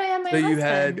husband. And I had my husband. You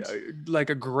had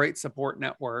like a great support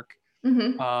network.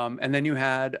 And then you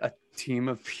had team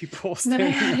of people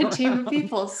standing a team of around.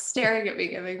 people staring at me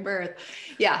giving birth.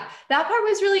 Yeah, that part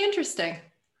was really interesting.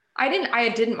 I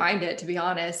didn't mind it, to be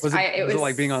honest. Was It it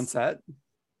like was, being on set?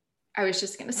 I was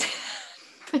just gonna say.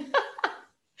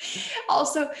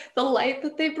 Also, the light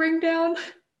that they bring down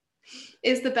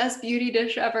is the best beauty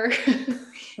dish ever.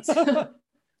 so,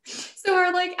 so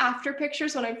our like after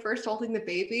pictures when I'm first holding the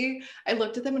baby, I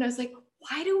looked at them and I was like,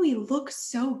 why do we look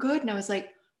so good? And I was like,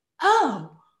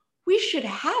 oh, we should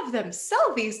have them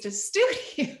sell these to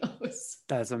studios.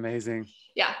 That's amazing.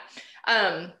 Yeah.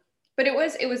 But it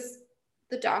was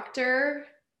the doctor,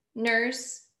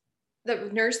 nurse, the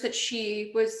nurse that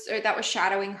she was, or that was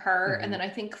shadowing her. And then I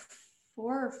think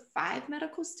 4 or 5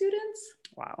 medical students.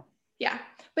 Wow. Yeah.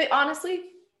 But honestly,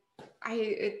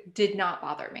 it did not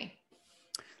bother me.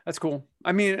 That's cool.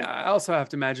 I mean, I also have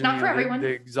to imagine, Not for everyone. the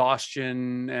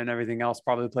exhaustion and everything else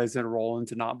probably plays a role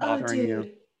into not bothering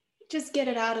you. Just get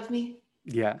it out of me.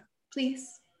 Yeah.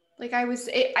 Please. Like I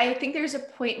think there's a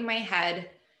point in my head,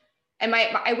 and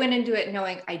I went into it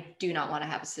knowing I do not want to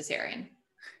have a cesarean.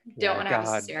 Don't want to have a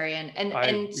cesarean.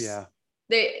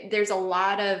 There's a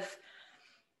lot of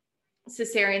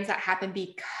cesareans that happen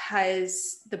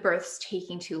because the birth's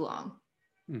taking too long.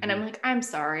 And I'm like, I'm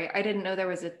sorry. I didn't know there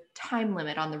was a time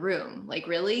limit on the room. Like,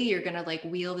 really? You're going to like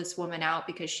wheel this woman out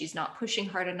because she's not pushing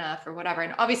hard enough or whatever.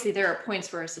 And obviously there are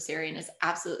points where a cesarean is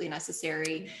absolutely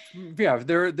necessary. Yeah,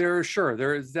 there sure.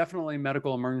 There is definitely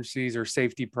medical emergencies or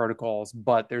safety protocols,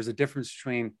 but there's a difference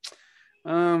between,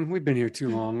 we've been here too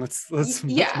long. Let's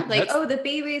yeah. Like, oh, the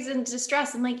baby's in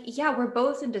distress. I'm like, yeah, we're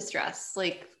both in distress.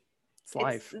 Like, it's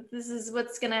life. This is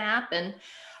what's going to happen.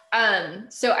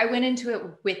 So I went into it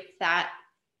with that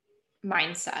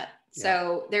mindset. Yeah.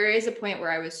 So there is a point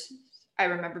where I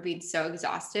remember being so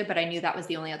exhausted, but I knew that was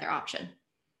the only other option.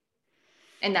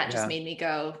 And that just made me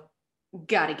go,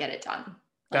 gotta get it done.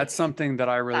 That's something that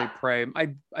I really pray.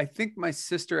 I think my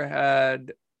sister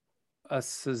had a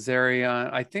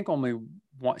cesarean. I think only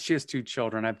one. She has 2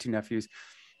 children. I have 2 nephews.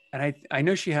 And I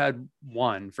know she had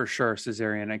one for sure,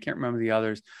 cesarean. I can't remember the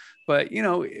others. But,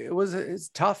 it's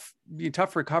tough,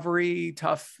 tough recovery,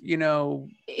 tough,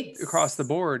 across the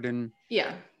board. And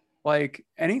like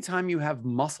anytime you have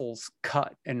muscles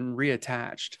cut and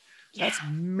reattached, that's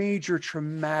major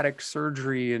traumatic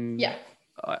surgery. And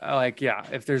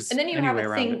if there's and then you any have way a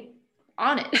around thing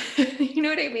on it, you know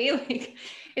what I mean? Like,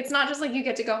 it's not just like you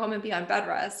get to go home and be on bed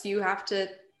rest. You have to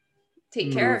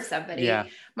take care of somebody. Yeah.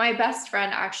 My best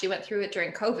friend actually went through it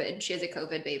during COVID. She has a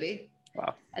COVID baby.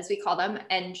 Wow. As we call them.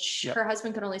 And her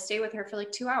husband could only stay with her for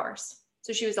like 2 hours.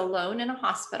 So she was alone in a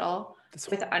hospital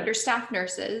with understaffed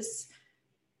nurses,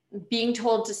 being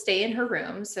told to stay in her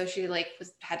room. So she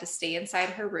had to stay inside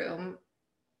her room,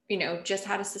 just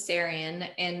had a cesarean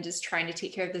and is trying to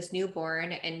take care of this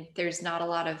newborn. And there's not a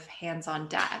lot of hands on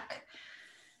deck.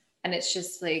 And it's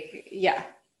just like,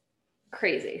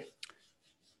 crazy.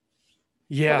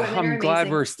 Yeah, I'm glad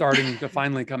we're starting to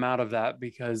finally come out of that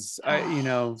because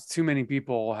too many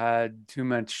people had too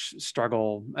much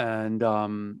struggle. And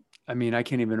I mean, I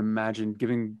can't even imagine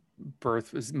giving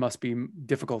birth must be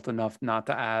difficult enough not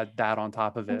to add that on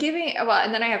top of it.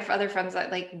 And then I have other friends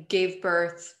that like gave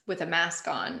birth with a mask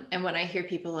on. And when I hear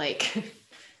people like,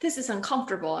 this is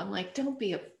uncomfortable, I'm like, don't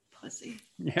be a pussy.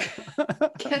 Yeah.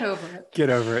 Get over it. Get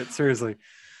over it. Seriously.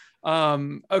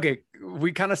 Okay,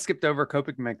 we kind of skipped over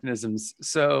coping mechanisms,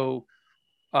 so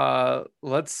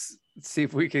let's see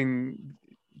if we can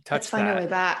let's find our way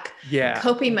back.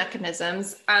 Coping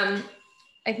mechanisms.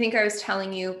 I think I was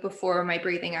telling you before, my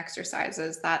breathing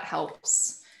exercises, that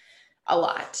helps a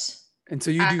lot. And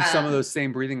so you do some of those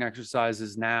same breathing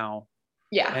exercises now.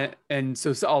 And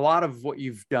so a lot of what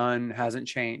you've done hasn't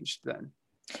changed then.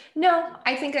 No,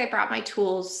 I think I brought my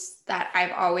tools that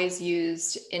I've always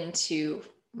used into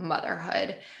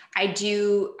motherhood. I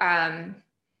do, I'm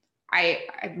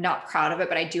not proud of it,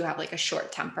 but I do have like a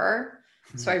short temper.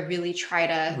 So I really try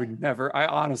to. I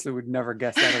honestly would never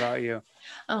guess that about you.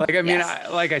 Like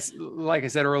I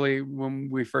said early when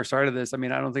we first started this, I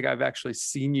mean, I don't think I've actually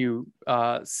seen you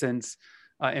since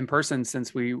in person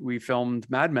since we filmed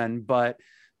Mad Men, but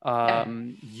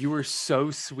you were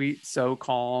so sweet, so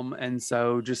calm, and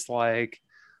so just like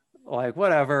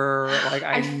whatever. Like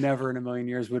I never in a million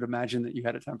years would imagine that you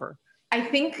had a temper. I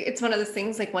think it's one of those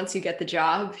things, like once you get the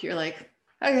job, you're like,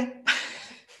 okay,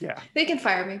 yeah, they can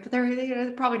fire me, but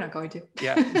they're probably not going to.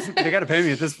 Yeah, they got to pay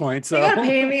me at this point. So they got to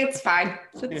pay me. It's fine.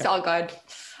 It's all good.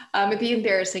 It'd be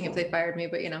embarrassing if they fired me,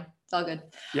 but it's all good.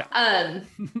 Yeah.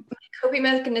 Coping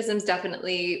mechanisms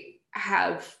definitely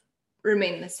have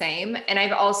remained the same. And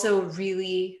I've also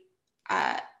really,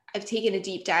 I've taken a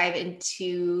deep dive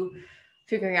into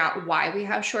figuring out why we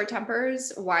have short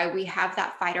tempers, why we have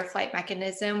that fight or flight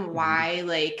mechanism, why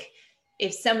like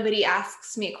if somebody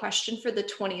asks me a question for the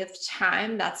 20th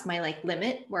time, that's my like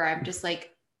limit where I'm just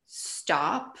like,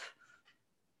 stop.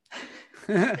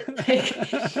 Like,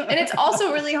 and it's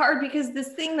also really hard because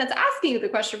this thing that's asking you the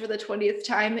question for the 20th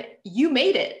time, you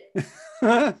made it.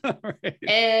 Right.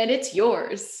 And it's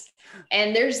yours.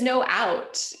 And there's no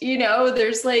out, you know,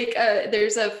 there's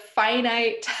a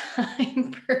finite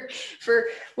time for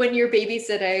when you're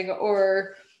babysitting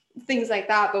or things like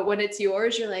that. But when it's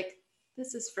yours, you're like,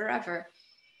 this is forever.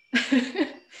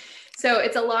 So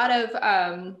it's a lot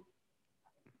of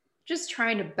just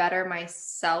trying to better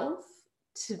myself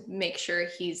to make sure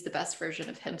he's the best version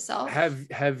of himself.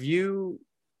 Have you,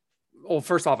 well,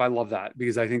 first off, I love that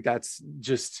because I think that's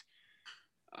just,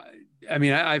 I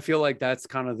mean, I feel like that's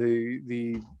kind of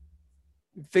the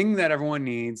thing that everyone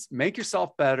needs. Make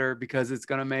yourself better because it's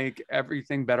going to make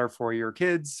everything better for your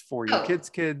kids, for your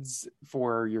kids,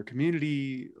 for your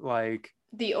community. Like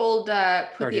the old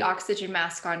put the oxygen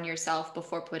mask on yourself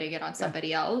before putting it on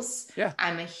somebody else. Yeah.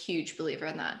 I'm a huge believer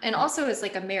in that. And also as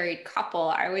like a married couple,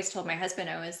 I always told my husband,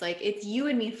 I was like, it's you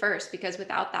and me first, because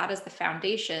without that as the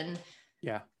foundation,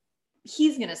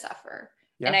 he's going to suffer.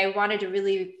 And I wanted to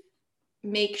really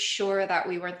make sure that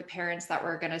we weren't the parents that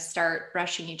were going to start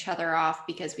brushing each other off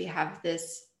because we have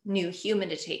this new human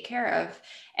to take care of.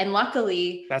 And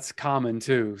luckily that's common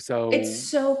too. So it's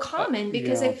so common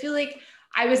because I feel like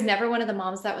I was never one of the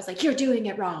moms that was like, you're doing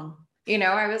it wrong. You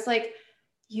know, I was like,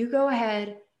 you go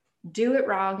ahead, do it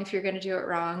wrong if you're going to do it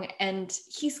wrong. And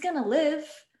he's going to live.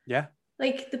 Yeah.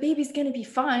 Like the baby's going to be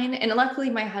fine. And luckily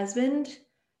my husband,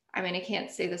 I mean, I can't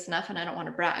say this enough and I don't want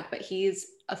to brag, but he's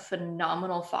a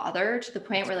phenomenal father to the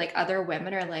point where like other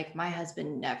women are like, my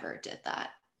husband never did that.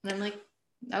 And I'm like,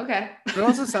 okay. It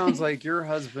also sounds like your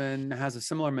husband has a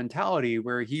similar mentality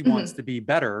where he wants to be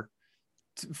better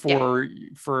for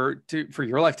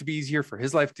your life to be easier, for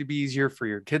his life to be easier, for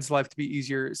your kids' life to be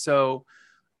easier. So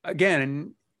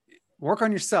again, work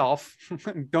on yourself.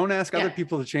 Don't ask other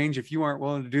people to change if you aren't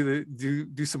willing to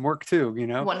do some work too, you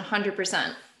know?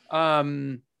 100%.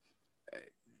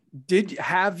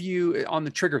 Have you on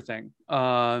the trigger thing?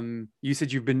 You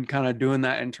said you've been kind of doing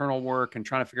that internal work and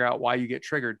trying to figure out why you get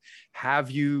triggered.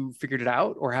 Have you figured it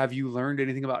out, or have you learned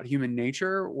anything about human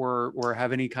nature, or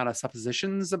have any kind of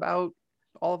suppositions about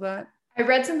all of that? I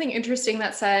read something interesting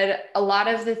that said a lot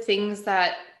of the things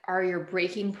that are your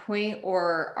breaking point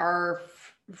or are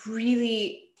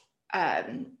really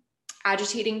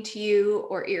agitating to you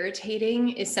or irritating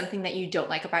is something that you don't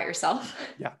like about yourself.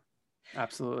 Yeah.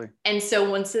 Absolutely. And so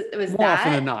once it was more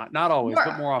often than not always,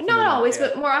 but more often not always,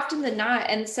 but more often than not.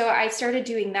 And so I started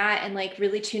doing that and like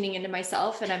really tuning into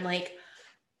myself. And I'm like,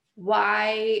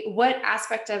 what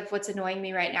aspect of what's annoying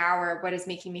me right now, or what is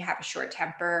making me have a short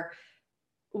temper?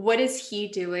 What is he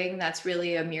doing that's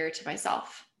really a mirror to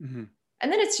myself? Mm-hmm.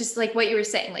 And then it's just like what you were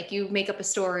saying, like you make up a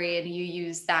story and you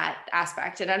use that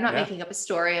aspect. And I'm not making up a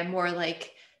story. I'm more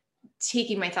like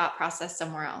taking my thought process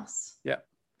somewhere else. Yeah.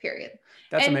 Period.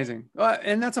 That's amazing.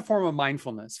 And that's a form of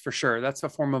mindfulness for sure. That's a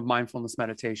form of mindfulness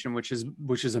meditation, which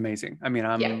is amazing. I mean,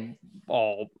 I'm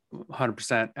all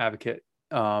 100% advocate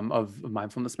of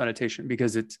mindfulness meditation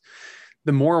because it's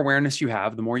the more awareness you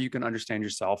have, the more you can understand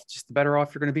yourself, just the better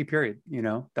off you're going to be, period. You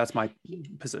know, that's my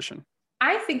position.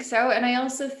 I think so. And I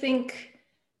also think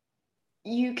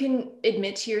you can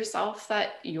admit to yourself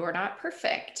that you're not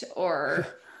perfect or,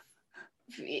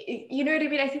 you know what I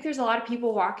mean? I think there's a lot of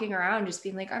people walking around just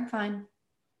being like, I'm fine.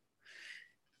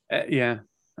 Yeah.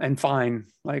 And fine.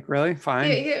 Like, really? Fine.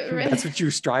 Really. That's what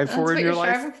you strive for in your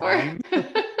life. Fine.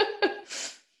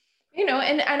 You know,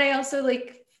 and I also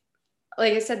like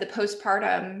I said, the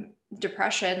postpartum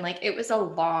depression, like it was a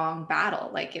long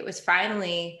battle. Like it was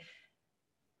finally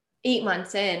 8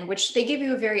 months in, which they give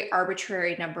you a very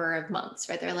arbitrary number of months,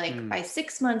 right? They're like, by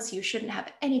 6 months, you shouldn't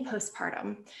have any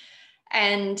postpartum.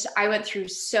 And I went through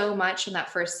so much in that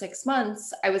first 6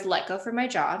 months. I was let go from my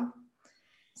job.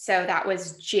 So that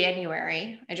was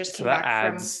January. I just came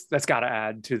back that's got to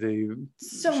add to the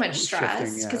so much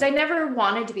stress because I never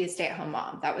wanted to be a stay-at-home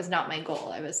mom. That was not my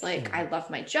goal. I was like, I love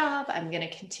my job. I'm going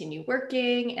to continue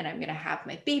working and I'm going to have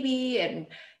my baby and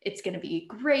it's going to be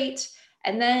great.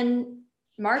 And then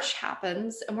March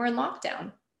happens and we're in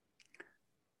lockdown.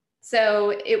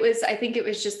 So I think it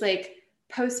was just like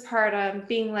postpartum,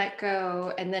 being let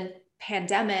go, and then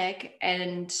pandemic,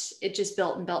 and it just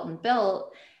built and built and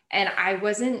built. And I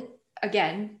wasn't,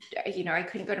 again, you know, I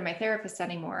couldn't go to my therapist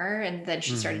anymore. And then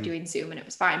she started doing Zoom and it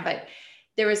was fine. But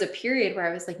there was a period where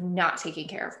I was like not taking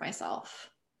care of myself.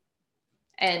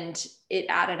 And it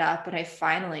added up. And I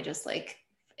finally just like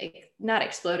not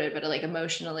exploded, but like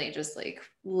emotionally just like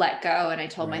let go. And I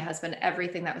told my Right. husband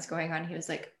everything that was going on. He was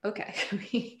like, okay,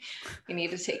 we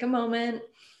need to take a moment.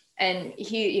 And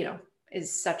he,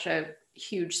 is such a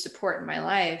huge support in my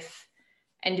life.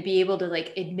 And to be able to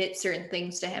like admit certain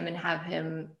things to him and have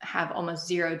him have almost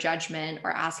zero judgment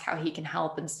or ask how he can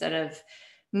help, instead of,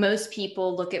 most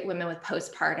people look at women with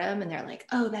postpartum and they're like,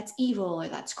 oh, that's evil, or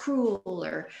that's cruel,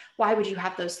 or why would you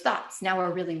have those thoughts? Now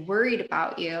we're really worried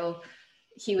about you.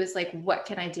 He was like, what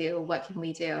can I do? What can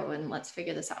we do? And let's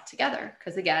figure this out together.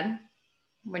 Because again,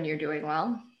 when you're doing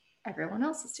well, everyone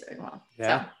else is doing well. So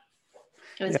Yeah.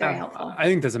 it was very Yeah. helpful. I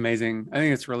think that's amazing. I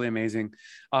think it's really amazing.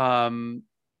 Um,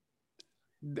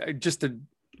 just to,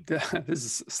 this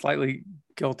is a slightly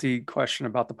guilty question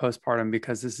about the postpartum,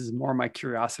 because this is more my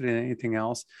curiosity than anything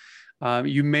else.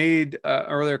 You made an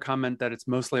earlier comment that it's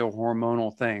mostly a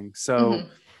hormonal thing. So Mm-hmm.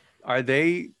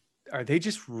 are they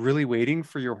just really waiting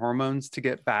for your hormones to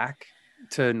get back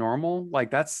to normal?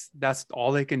 Like that's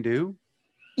all they can do?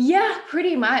 Yeah,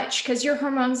 pretty much. Because your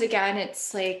hormones, again,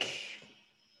 it's like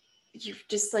you're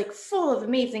just like full of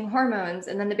amazing hormones,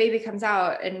 and then the baby comes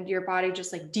out and your body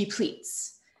just like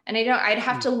depletes. And I'd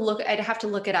have to look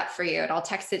it up for you, and I'll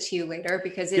text it to you later,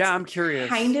 because Yeah, it's I'm kind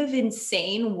curious. of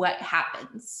insane what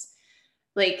happens.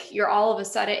 Like you're all of a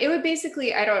sudden, it would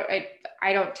basically, I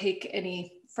don't take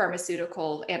any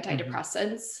pharmaceutical Mm-hmm.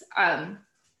 antidepressants,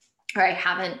 or I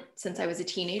haven't since I was a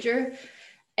teenager.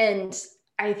 And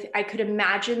I could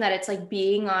imagine that it's like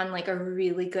being on like a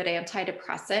really good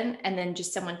antidepressant and then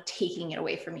just someone taking it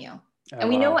away from you. Oh And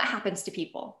we know wow. what happens to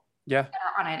people Yeah. that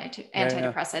are on Yeah. Yeah.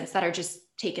 antidepressants that are just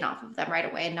taken off of them right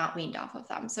away and not weaned off of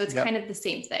them. So it's Yep. kind of the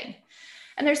same thing.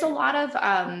 And there's a lot of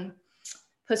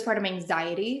postpartum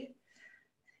anxiety,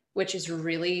 which is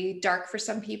really dark for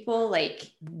some people. Like,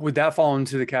 Would that fall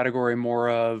into the category more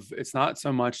of, it's not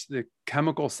so much the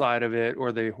chemical side of it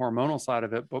or the hormonal side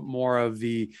of it, but more of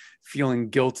the feeling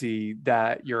guilty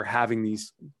that you're having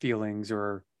these feelings?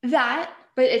 Or that,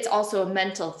 but it's also a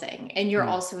mental thing, and you're mm,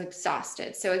 also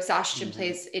exhausted. So exhaustion mhm.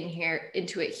 plays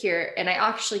into it here. And I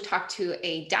actually talked to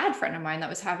a dad friend of mine that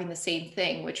was having the same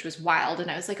thing, which was wild. And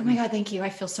I was like, oh my Mm. God, thank you. I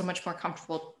feel so much more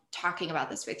comfortable talking about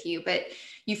this with you. But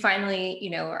you finally,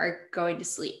 are going to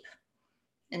sleep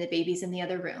and the baby's in the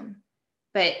other room.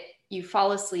 But you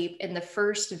fall asleep, and the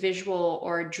first visual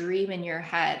or dream in your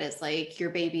head is like your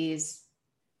baby's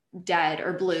dead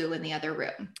or blue in the other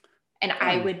room. And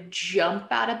I Oh, would jump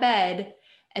out of bed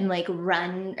and like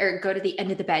run or go to the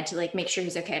end of the bed to like make sure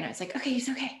he's okay. And I was like, okay, he's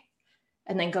okay.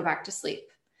 And then go back to sleep.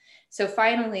 So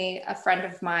finally, a friend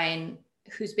of mine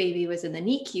whose baby was in the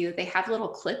NICU, they have little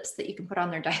clips that you can put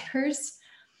on their diapers,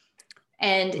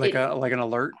 and like it like an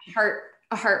alert. heart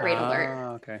a heart rate alert.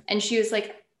 Ah, okay. And she was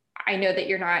like, I know that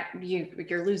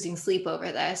you're losing sleep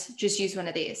over this. Just use one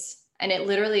of these. And it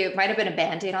might have been a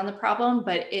band-aid on the problem,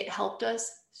 but it helped us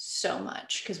so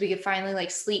much because we could finally like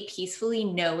sleep peacefully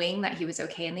knowing that he was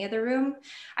okay in the other room.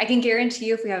 I can guarantee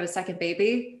you, if we have a second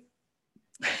baby,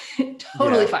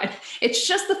 totally Yeah, fine. It's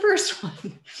just the first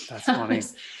one. that's funny.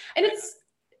 And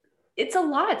it's a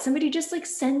lot. Somebody just like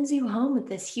sends you home with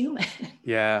this human.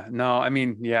 Yeah, no, I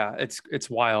mean, yeah, it's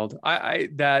wild. I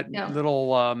that Yeah.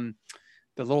 little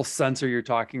the little sensor you're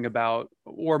talking about,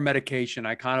 or medication,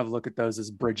 I kind of look at those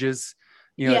as bridges.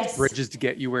 It's Yes. bridges to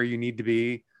get you where you need to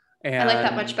be. I like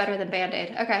that much And better than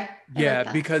Band-Aid. Okay. I yeah, like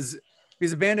that. because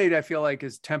a band-aid I feel like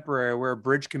is temporary, where a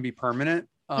bridge can be permanent,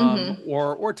 Mm-hmm.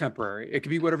 or temporary. It could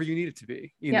be whatever you need it to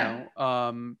be, Yeah.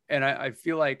 and I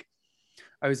feel like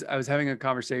I was having a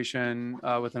conversation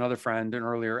with another friend, an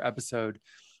earlier episode,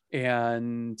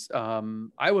 and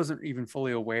I wasn't even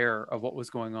fully aware of what was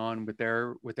going on with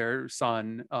their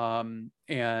son,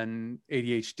 and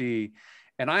ADHD.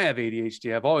 And I have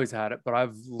ADHD. I've always had it, but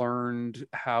I've learned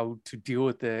how to deal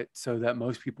with it so that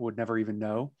most people would never even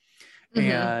know.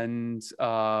 Mm-hmm.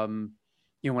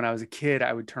 And when I was a kid,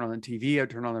 I would turn on the TV, I'd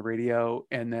turn on the radio,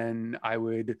 and then I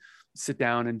would sit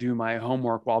down and do my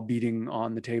homework while beating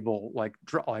on the table like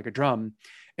a drum.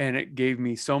 And it gave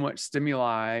me so much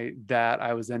stimuli that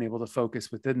I was then able to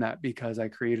focus within that, because I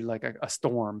created like a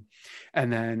storm,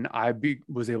 and then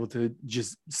was able to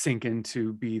just sink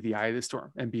into be the eye of the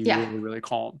storm and be Yeah. really, really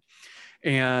calm.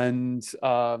 And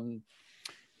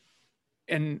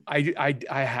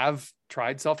I have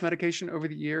tried self-medication over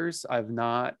the years. I've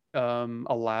not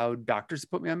allowed doctors to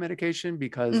put me on medication,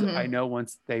 because I Mm-hmm. know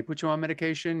once they put you on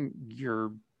medication,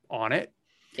 you're on it.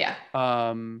 Yeah.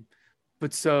 Um,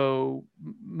 but so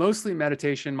mostly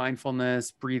meditation,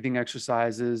 mindfulness, breathing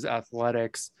exercises,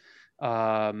 athletics,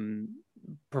 um,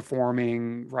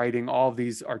 performing, writing, all of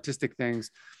these artistic things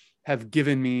have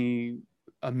given me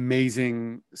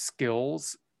amazing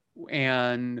skills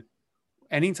And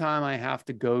anytime I have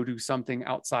to go do something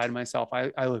outside of myself,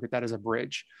 I look at that as a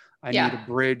bridge. I need a Yeah,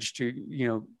 bridge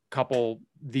to, couple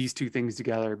these two things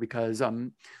together, because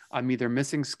I'm either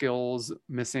missing skills,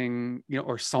 missing,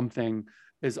 or something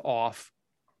is off.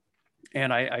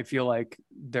 And I feel like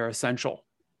they're essential.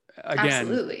 Again,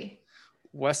 absolutely.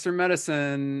 Western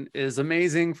medicine is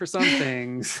amazing for some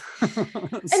things. And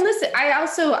listen,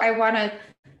 I want to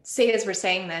say, as we're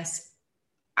saying this,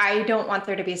 I don't want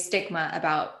there to be a stigma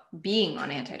about being on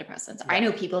antidepressants. Yeah. I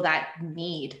know people that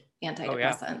need Oh yeah.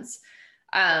 antidepressants.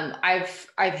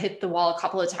 I've hit the wall a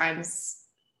couple of times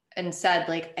and said,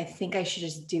 like, I think I should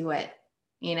just do it.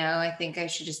 I think I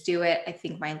should just do it. I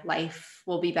think my life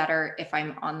will be better if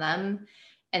I'm on them.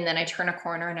 And then I turn a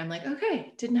corner and I'm like,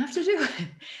 okay, didn't have to do it.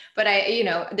 But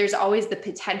there's always the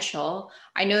potential.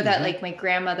 I know that like my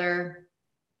grandmother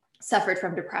suffered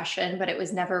from depression, but it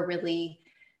was never really,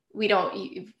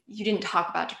 you didn't talk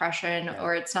about depression,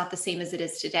 or it's not the same as it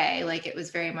is today. Like, it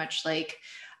was very much like,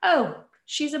 oh,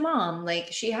 she's a mom.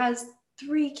 Like, she has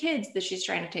 3 kids that she's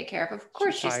trying to take care of. Of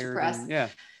course she's depressed. Yeah.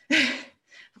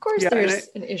 Of course there's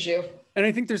an issue. And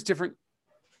I think there's different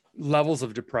levels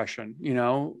of depression,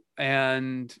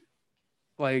 and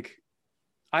like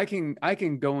I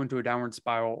can go into a downward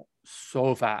spiral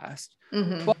so fast,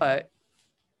 but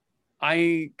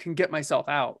I can get myself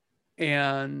out.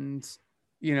 And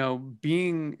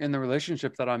being in the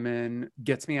relationship that I'm in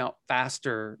gets me out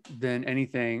faster than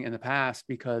anything in the past,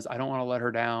 because I don't want to let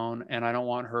her down, and I don't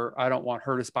want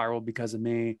her to spiral because of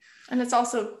me. And it's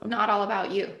also not all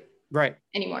about you right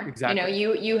anymore. Exactly.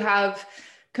 You have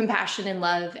compassion and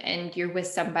love, and you're with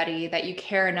somebody that you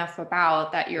care enough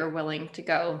about that you're willing to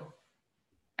go,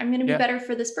 I'm going to be better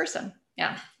for this person.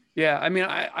 Yeah. I mean,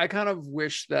 I kind of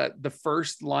wish that the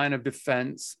first line of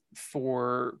defense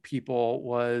for people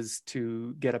was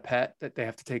to get a pet that they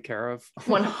have to take care of.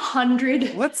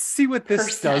 100. Let's see what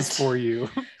this does for you.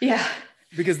 Yeah.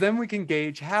 Because then we can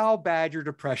gauge how bad your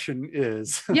depression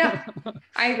is. Yeah,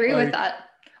 I agree with that.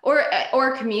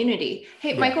 Or community.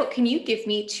 Hey, Michael, can you give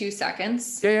me 2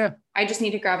 seconds? Yeah. I just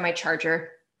need to grab my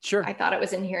charger. Sure. I thought it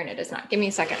was in here and it is not. Give me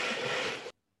a second.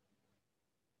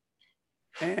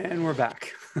 And we're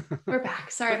back. We're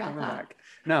back. Sorry about that. Back.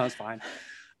 No, it's fine.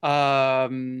 Yeah,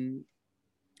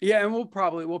 and we'll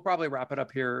probably wrap it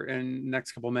up here in the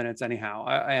next couple of minutes anyhow.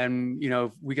 And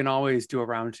we can always do a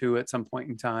round 2 at some point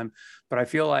in time, but I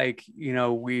feel like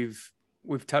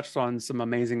we've touched on some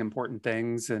amazing important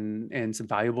things and some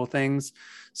valuable things.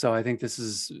 So I think this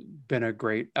has been a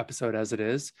great episode as it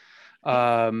is.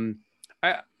 I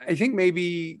think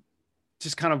maybe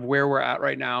just kind of where we're at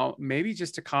right now, maybe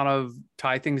just to kind of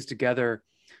tie things together.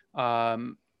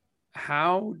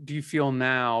 How do you feel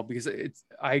now? Because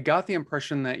I got the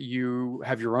impression that you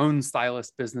have your own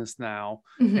stylist business now,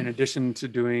 in addition to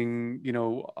doing,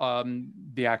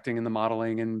 the acting and the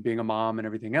modeling and being a mom and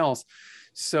everything else.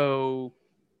 So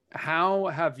how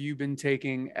have you been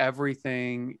taking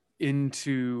everything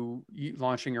into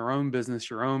launching your own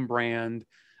business, your own brand,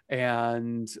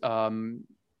 and,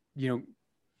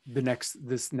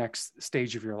 this next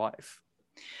stage of your life?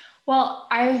 Well,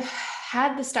 I've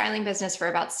had the styling business for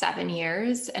about 7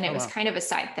 years, and it was kind of a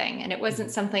side thing. And it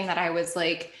wasn't something that I was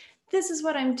like, this is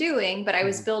what I'm doing, but I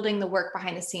was building the work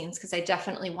behind the scenes, because I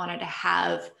definitely wanted to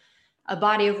have a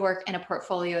body of work and a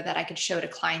portfolio that I could show to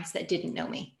clients that didn't know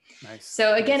me. Nice.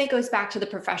 So again, it goes back to the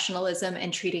professionalism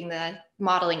and treating the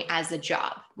modeling as a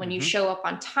job. When you show up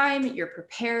on time, you're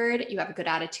prepared, you have a good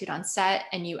attitude on set,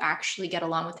 and you actually get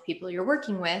along with the people you're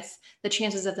working with, the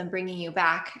chances of them bringing you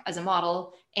back as a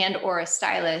model and or a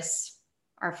stylist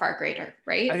are far greater,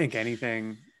 right? I think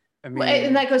anything. I mean,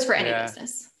 and that goes for any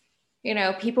business.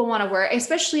 People want to work,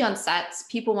 especially on sets,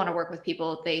 people want to work with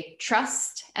people they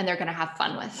trust and they're going to have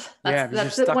fun with. That's you're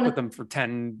stuck with them for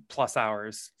 10 plus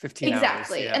hours, 15 hours.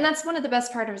 Exactly. And that's one of the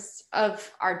best parts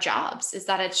of our jobs, is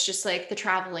that it's just like the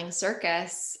traveling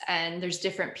circus, and there's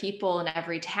different people in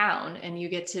every town, and you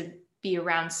get to be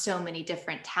around so many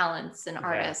different talents and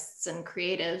artists and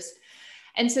creatives.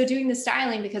 And so doing the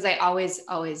styling, because I always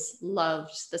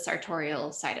loved the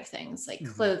sartorial side of things, like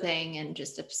clothing, and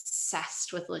just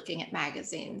obsessed with looking at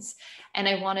magazines. And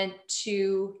I wanted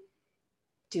to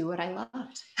do what I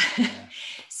loved.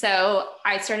 So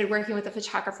I started working with a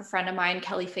photographer friend of mine,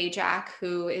 Kelly Fajak,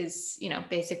 who is,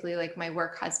 basically like my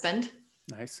work husband.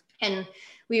 Nice. And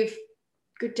we've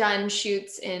done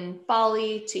shoots in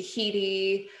Bali,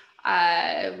 Tahiti.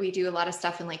 We do a lot of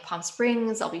stuff in Lake Palm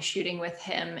Springs. I'll be shooting with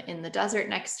him in the desert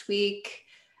next week.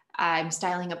 I'm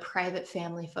styling a private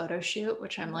family photo shoot,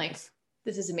 which I'm like,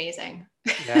 this is amazing.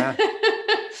 Yeah.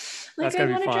 Like, I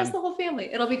want to dress the whole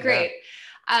family. It'll be great.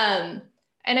 And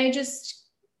I just,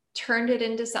 turned it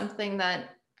into something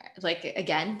that, like,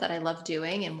 again, that I love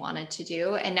doing and wanted to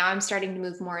do. And now I'm starting to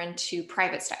move more into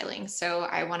private styling. So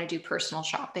I want to do personal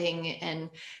shopping and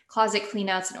closet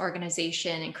cleanouts and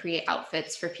organization and create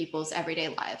outfits for people's everyday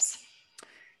lives.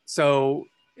 So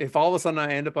if all of a sudden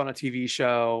I end up on a TV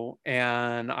show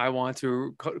and I want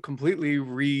to completely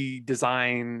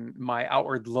redesign my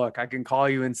outward look, I can call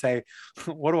you and say,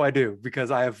 what do I do? Because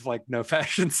I have like no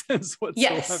fashion sense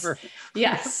Yes. whatsoever.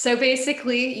 Yes. So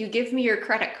basically, you give me your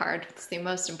credit card. It's the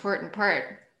most important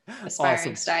part, aspiring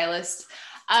Awesome. stylist.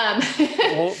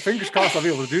 Well, fingers crossed I'll be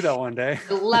able to do that one day.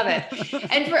 Love it.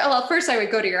 And well, first I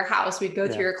would go to your house. We'd go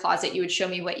through Yeah. your closet. You would show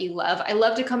me what you love. I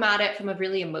love to come at it from a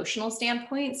really emotional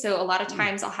standpoint. So a lot of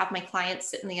times I'll have my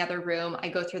clients sit in the other room. I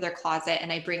go through their closet and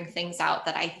I bring things out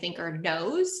that I think are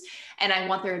no's, and I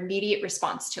want their immediate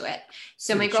response to it.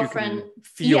 So my girlfriend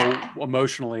feel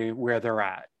emotionally where they're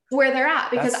at.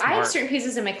 Because I have certain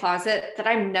pieces in my closet that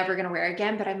I'm never going to wear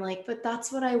again, but I'm like, but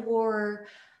that's what I wore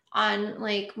on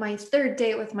like my third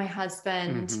date with my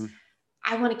husband. Mm-hmm.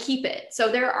 I want to keep it. So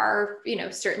there are,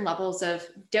 certain levels of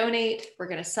donate, we're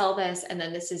going to sell this. And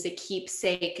then this is a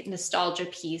keepsake nostalgia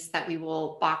piece that we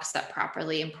will box up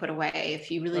properly and put away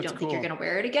if you really don't think you're going to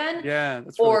wear it again. Yeah,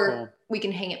 that's really cool. We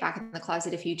can hang it back in the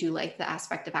closet if you do like the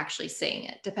aspect of actually seeing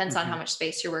it. Depends on how much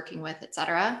space you're working with, et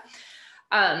cetera.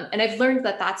 And I've learned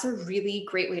that that's a really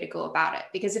great way to go about it,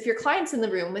 because if your client's in the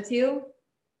room with you,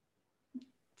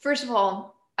 first of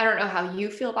all, I don't know how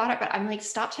you feel about it, but I'm like,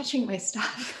 stop touching my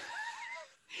stuff.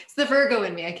 It's the Virgo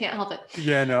in me. I can't help it.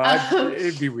 Yeah, no,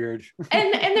 it'd be weird.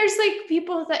 and there's like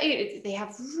people that they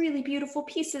have really beautiful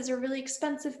pieces or really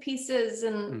expensive pieces,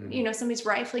 and somebody's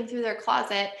rifling through their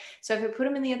closet. So if I put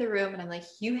them in the other room and I'm like,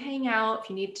 you hang out, if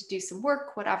you need to do some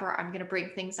work, whatever, I'm going to bring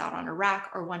things out on a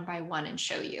rack or one by one and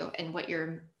show you. And what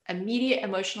your immediate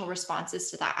emotional response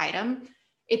is to that item,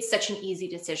 it's such an easy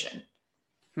decision.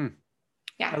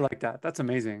 Yeah, I like that. That's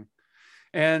amazing.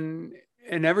 And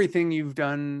everything you've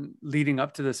done leading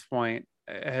up to this point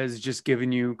has just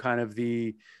given you kind of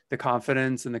the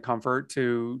confidence and the comfort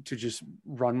to just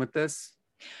run with this.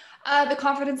 The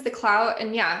confidence, the clout.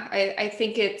 And yeah, I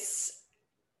think it's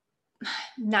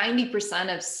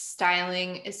 90% of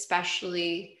styling,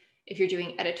 especially if you're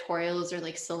doing editorials or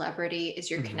like celebrity, is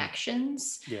your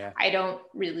connections. Yeah. I don't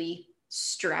really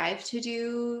strive to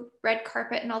do red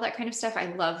carpet and all that kind of stuff. I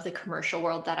love the commercial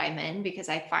world that I'm in because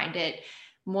I find it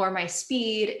more my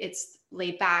speed. It's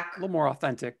laid back, a little more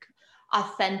authentic,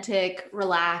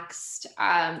 relaxed.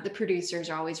 The producers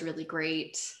are always really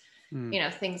great,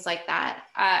 things like that.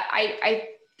 I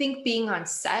think being on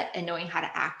set and knowing how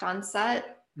to act on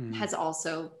set has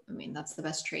also, that's the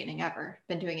best training ever.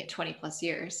 Been doing it 20 plus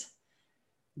years.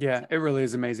 Yeah, it really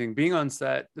is amazing. Being on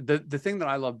set, the thing that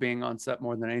I love being on set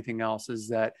more than anything else is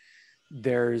that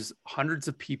there's hundreds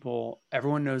of people.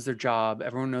 Everyone knows their job.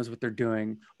 Everyone knows what they're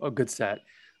doing. A good set.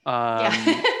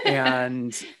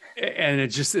 And it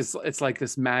just is, it's like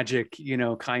this magic,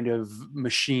 kind of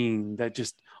machine that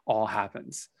just all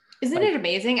happens. Isn't it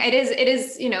amazing? It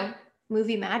is,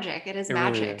 movie magic. It is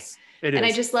magic. Really is. It is.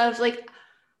 I just love,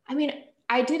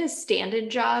 I did a stand-in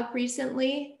job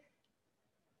recently,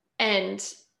 and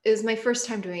it was my first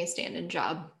time doing a stand-in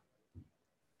job.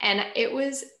 And it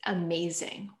was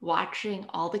amazing watching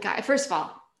all the guys. First of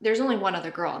all, there's only one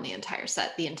other girl on the entire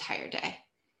set the entire day.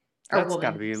 That's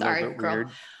got to be a little bit weird.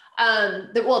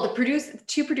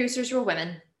 Two producers were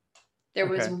women. There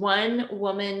was one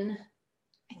woman,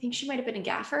 I think she might have been a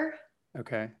gaffer.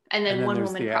 Okay. And then one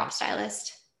woman prop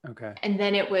stylist. Okay. And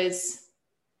then it was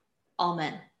all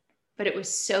men. But it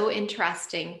was so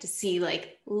interesting to see,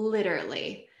 like,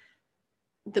 literally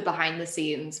the behind the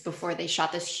scenes before they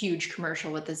shot this huge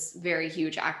commercial with this very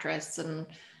huge actress and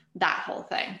that whole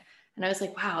thing. And I was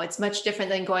like, wow, it's much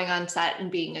different than going on set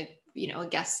and being a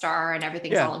guest star and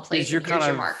everything's all in place. Here's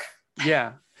your mark.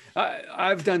 Yeah.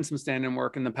 I've done some stand-in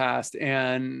work in the past,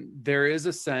 and there is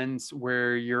a sense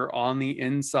where you're on the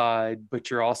inside,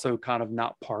 but you're also kind of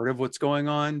not part of what's going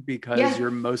on because you're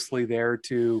mostly there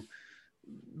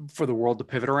for the world to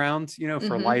pivot around,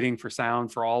 for lighting, for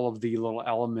sound, for all of the little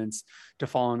elements to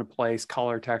fall into place,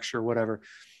 color, texture, whatever.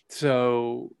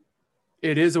 So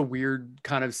it is a weird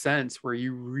kind of sense where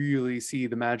you really see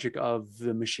the magic of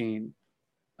the machine,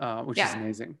 which is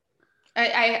amazing.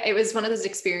 It was one of those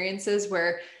experiences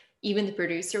where even the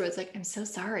producer was like, I'm so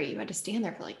sorry you had to stand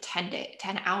there for like 10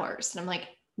 hours. And I'm like,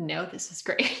 no, this is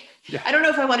great. Yeah. I don't know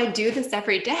if I want to do this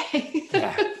every day.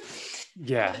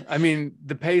 Yeah.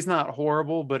 The pay's not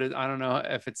horrible, but I don't know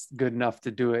if it's good enough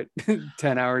to do it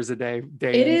 10 hours a day.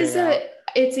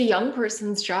 It's a young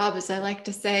person's job, as I like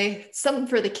to say. It's something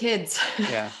for the kids.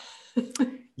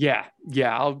 Yeah,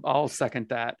 I'll second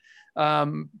that.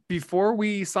 Before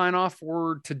we sign off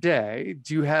for today,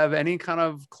 do you have any kind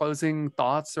of closing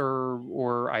thoughts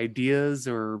or ideas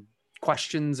or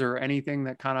questions or anything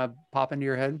that kind of pop into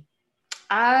your head?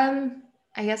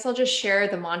 I guess I'll just share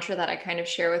the mantra that I kind of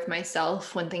share with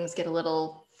myself when things get a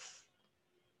little,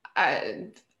 uh,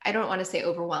 I don't want to say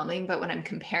overwhelming, but when I'm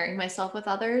comparing myself with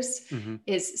others, Mm-hmm.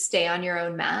 is stay on your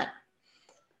own mat.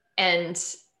 And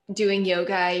doing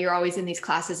yoga, you're always in these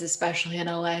classes, especially in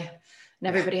LA, and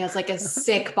everybody has like a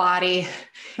sick body,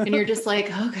 and you're just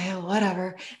like, okay,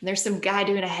 whatever. And there's some guy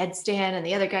doing a headstand, and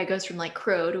the other guy goes from like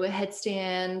crow to a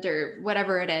headstand or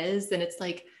whatever it is. And it's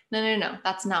like, no,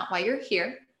 that's not why you're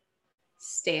here.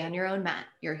 Stay on your own mat.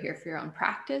 You're here for your own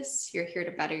practice. You're here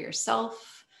to better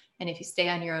yourself. And if you stay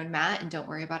on your own mat and don't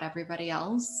worry about everybody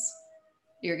else,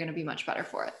 you're going to be much better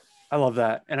for it. I love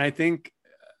that. And I think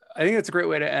it's a great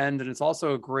way to end. And it's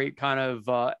also a great kind of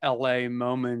LA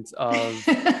moment of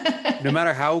no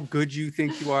matter how good you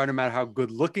think you are, no matter how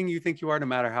good looking you think you are, no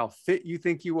matter how fit you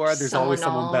think you are, there's always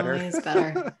someone better. Always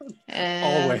better.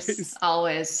 Always.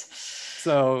 Always.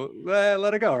 So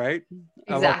let it go, right?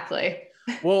 Exactly.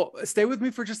 Well, stay with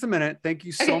me for just a minute. Thank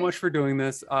you so much for doing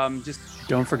this. Just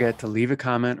don't forget to leave a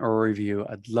comment or a review.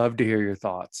 I'd love to hear your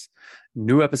thoughts.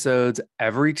 New episodes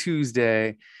every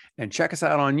Tuesday, and check us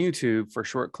out on YouTube for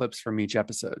short clips from each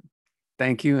episode.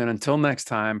 Thank you. And until next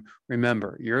time,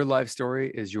 remember, your life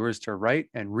story is yours to write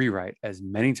and rewrite as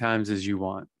many times as you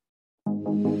want.